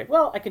right, okay.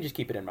 Well, I can just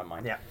keep it in my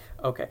mind. Yeah.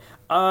 Okay.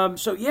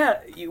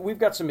 We've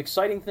got some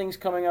exciting things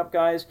coming up,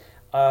 guys.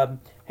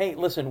 Hey,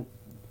 listen,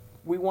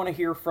 we want to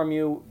hear from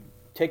you.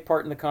 Take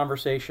part in the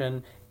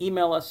conversation.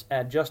 Email us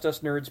at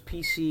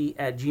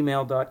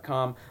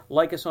justusnerdspc@gmail.com.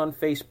 Like us on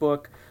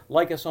Facebook.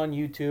 Like us on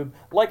YouTube.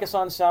 Like us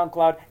on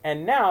SoundCloud.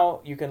 And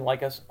now you can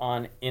like us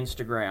on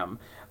Instagram.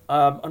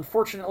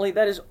 Unfortunately,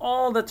 that is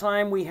all the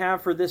time we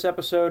have for this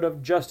episode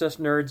of Just Us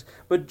Nerds,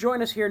 but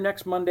join us here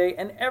next Monday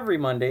and every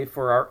Monday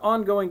for our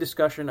ongoing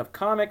discussion of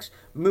comics,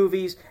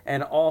 movies,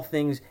 and all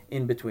things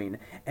in between.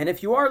 And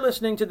if you are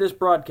listening to this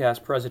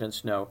broadcast, President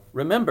Snow,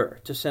 remember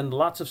to send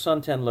lots of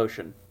suntan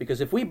lotion,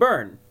 because if we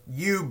burn,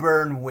 you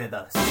burn with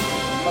us.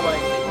 Bye-bye.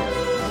 Take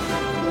care.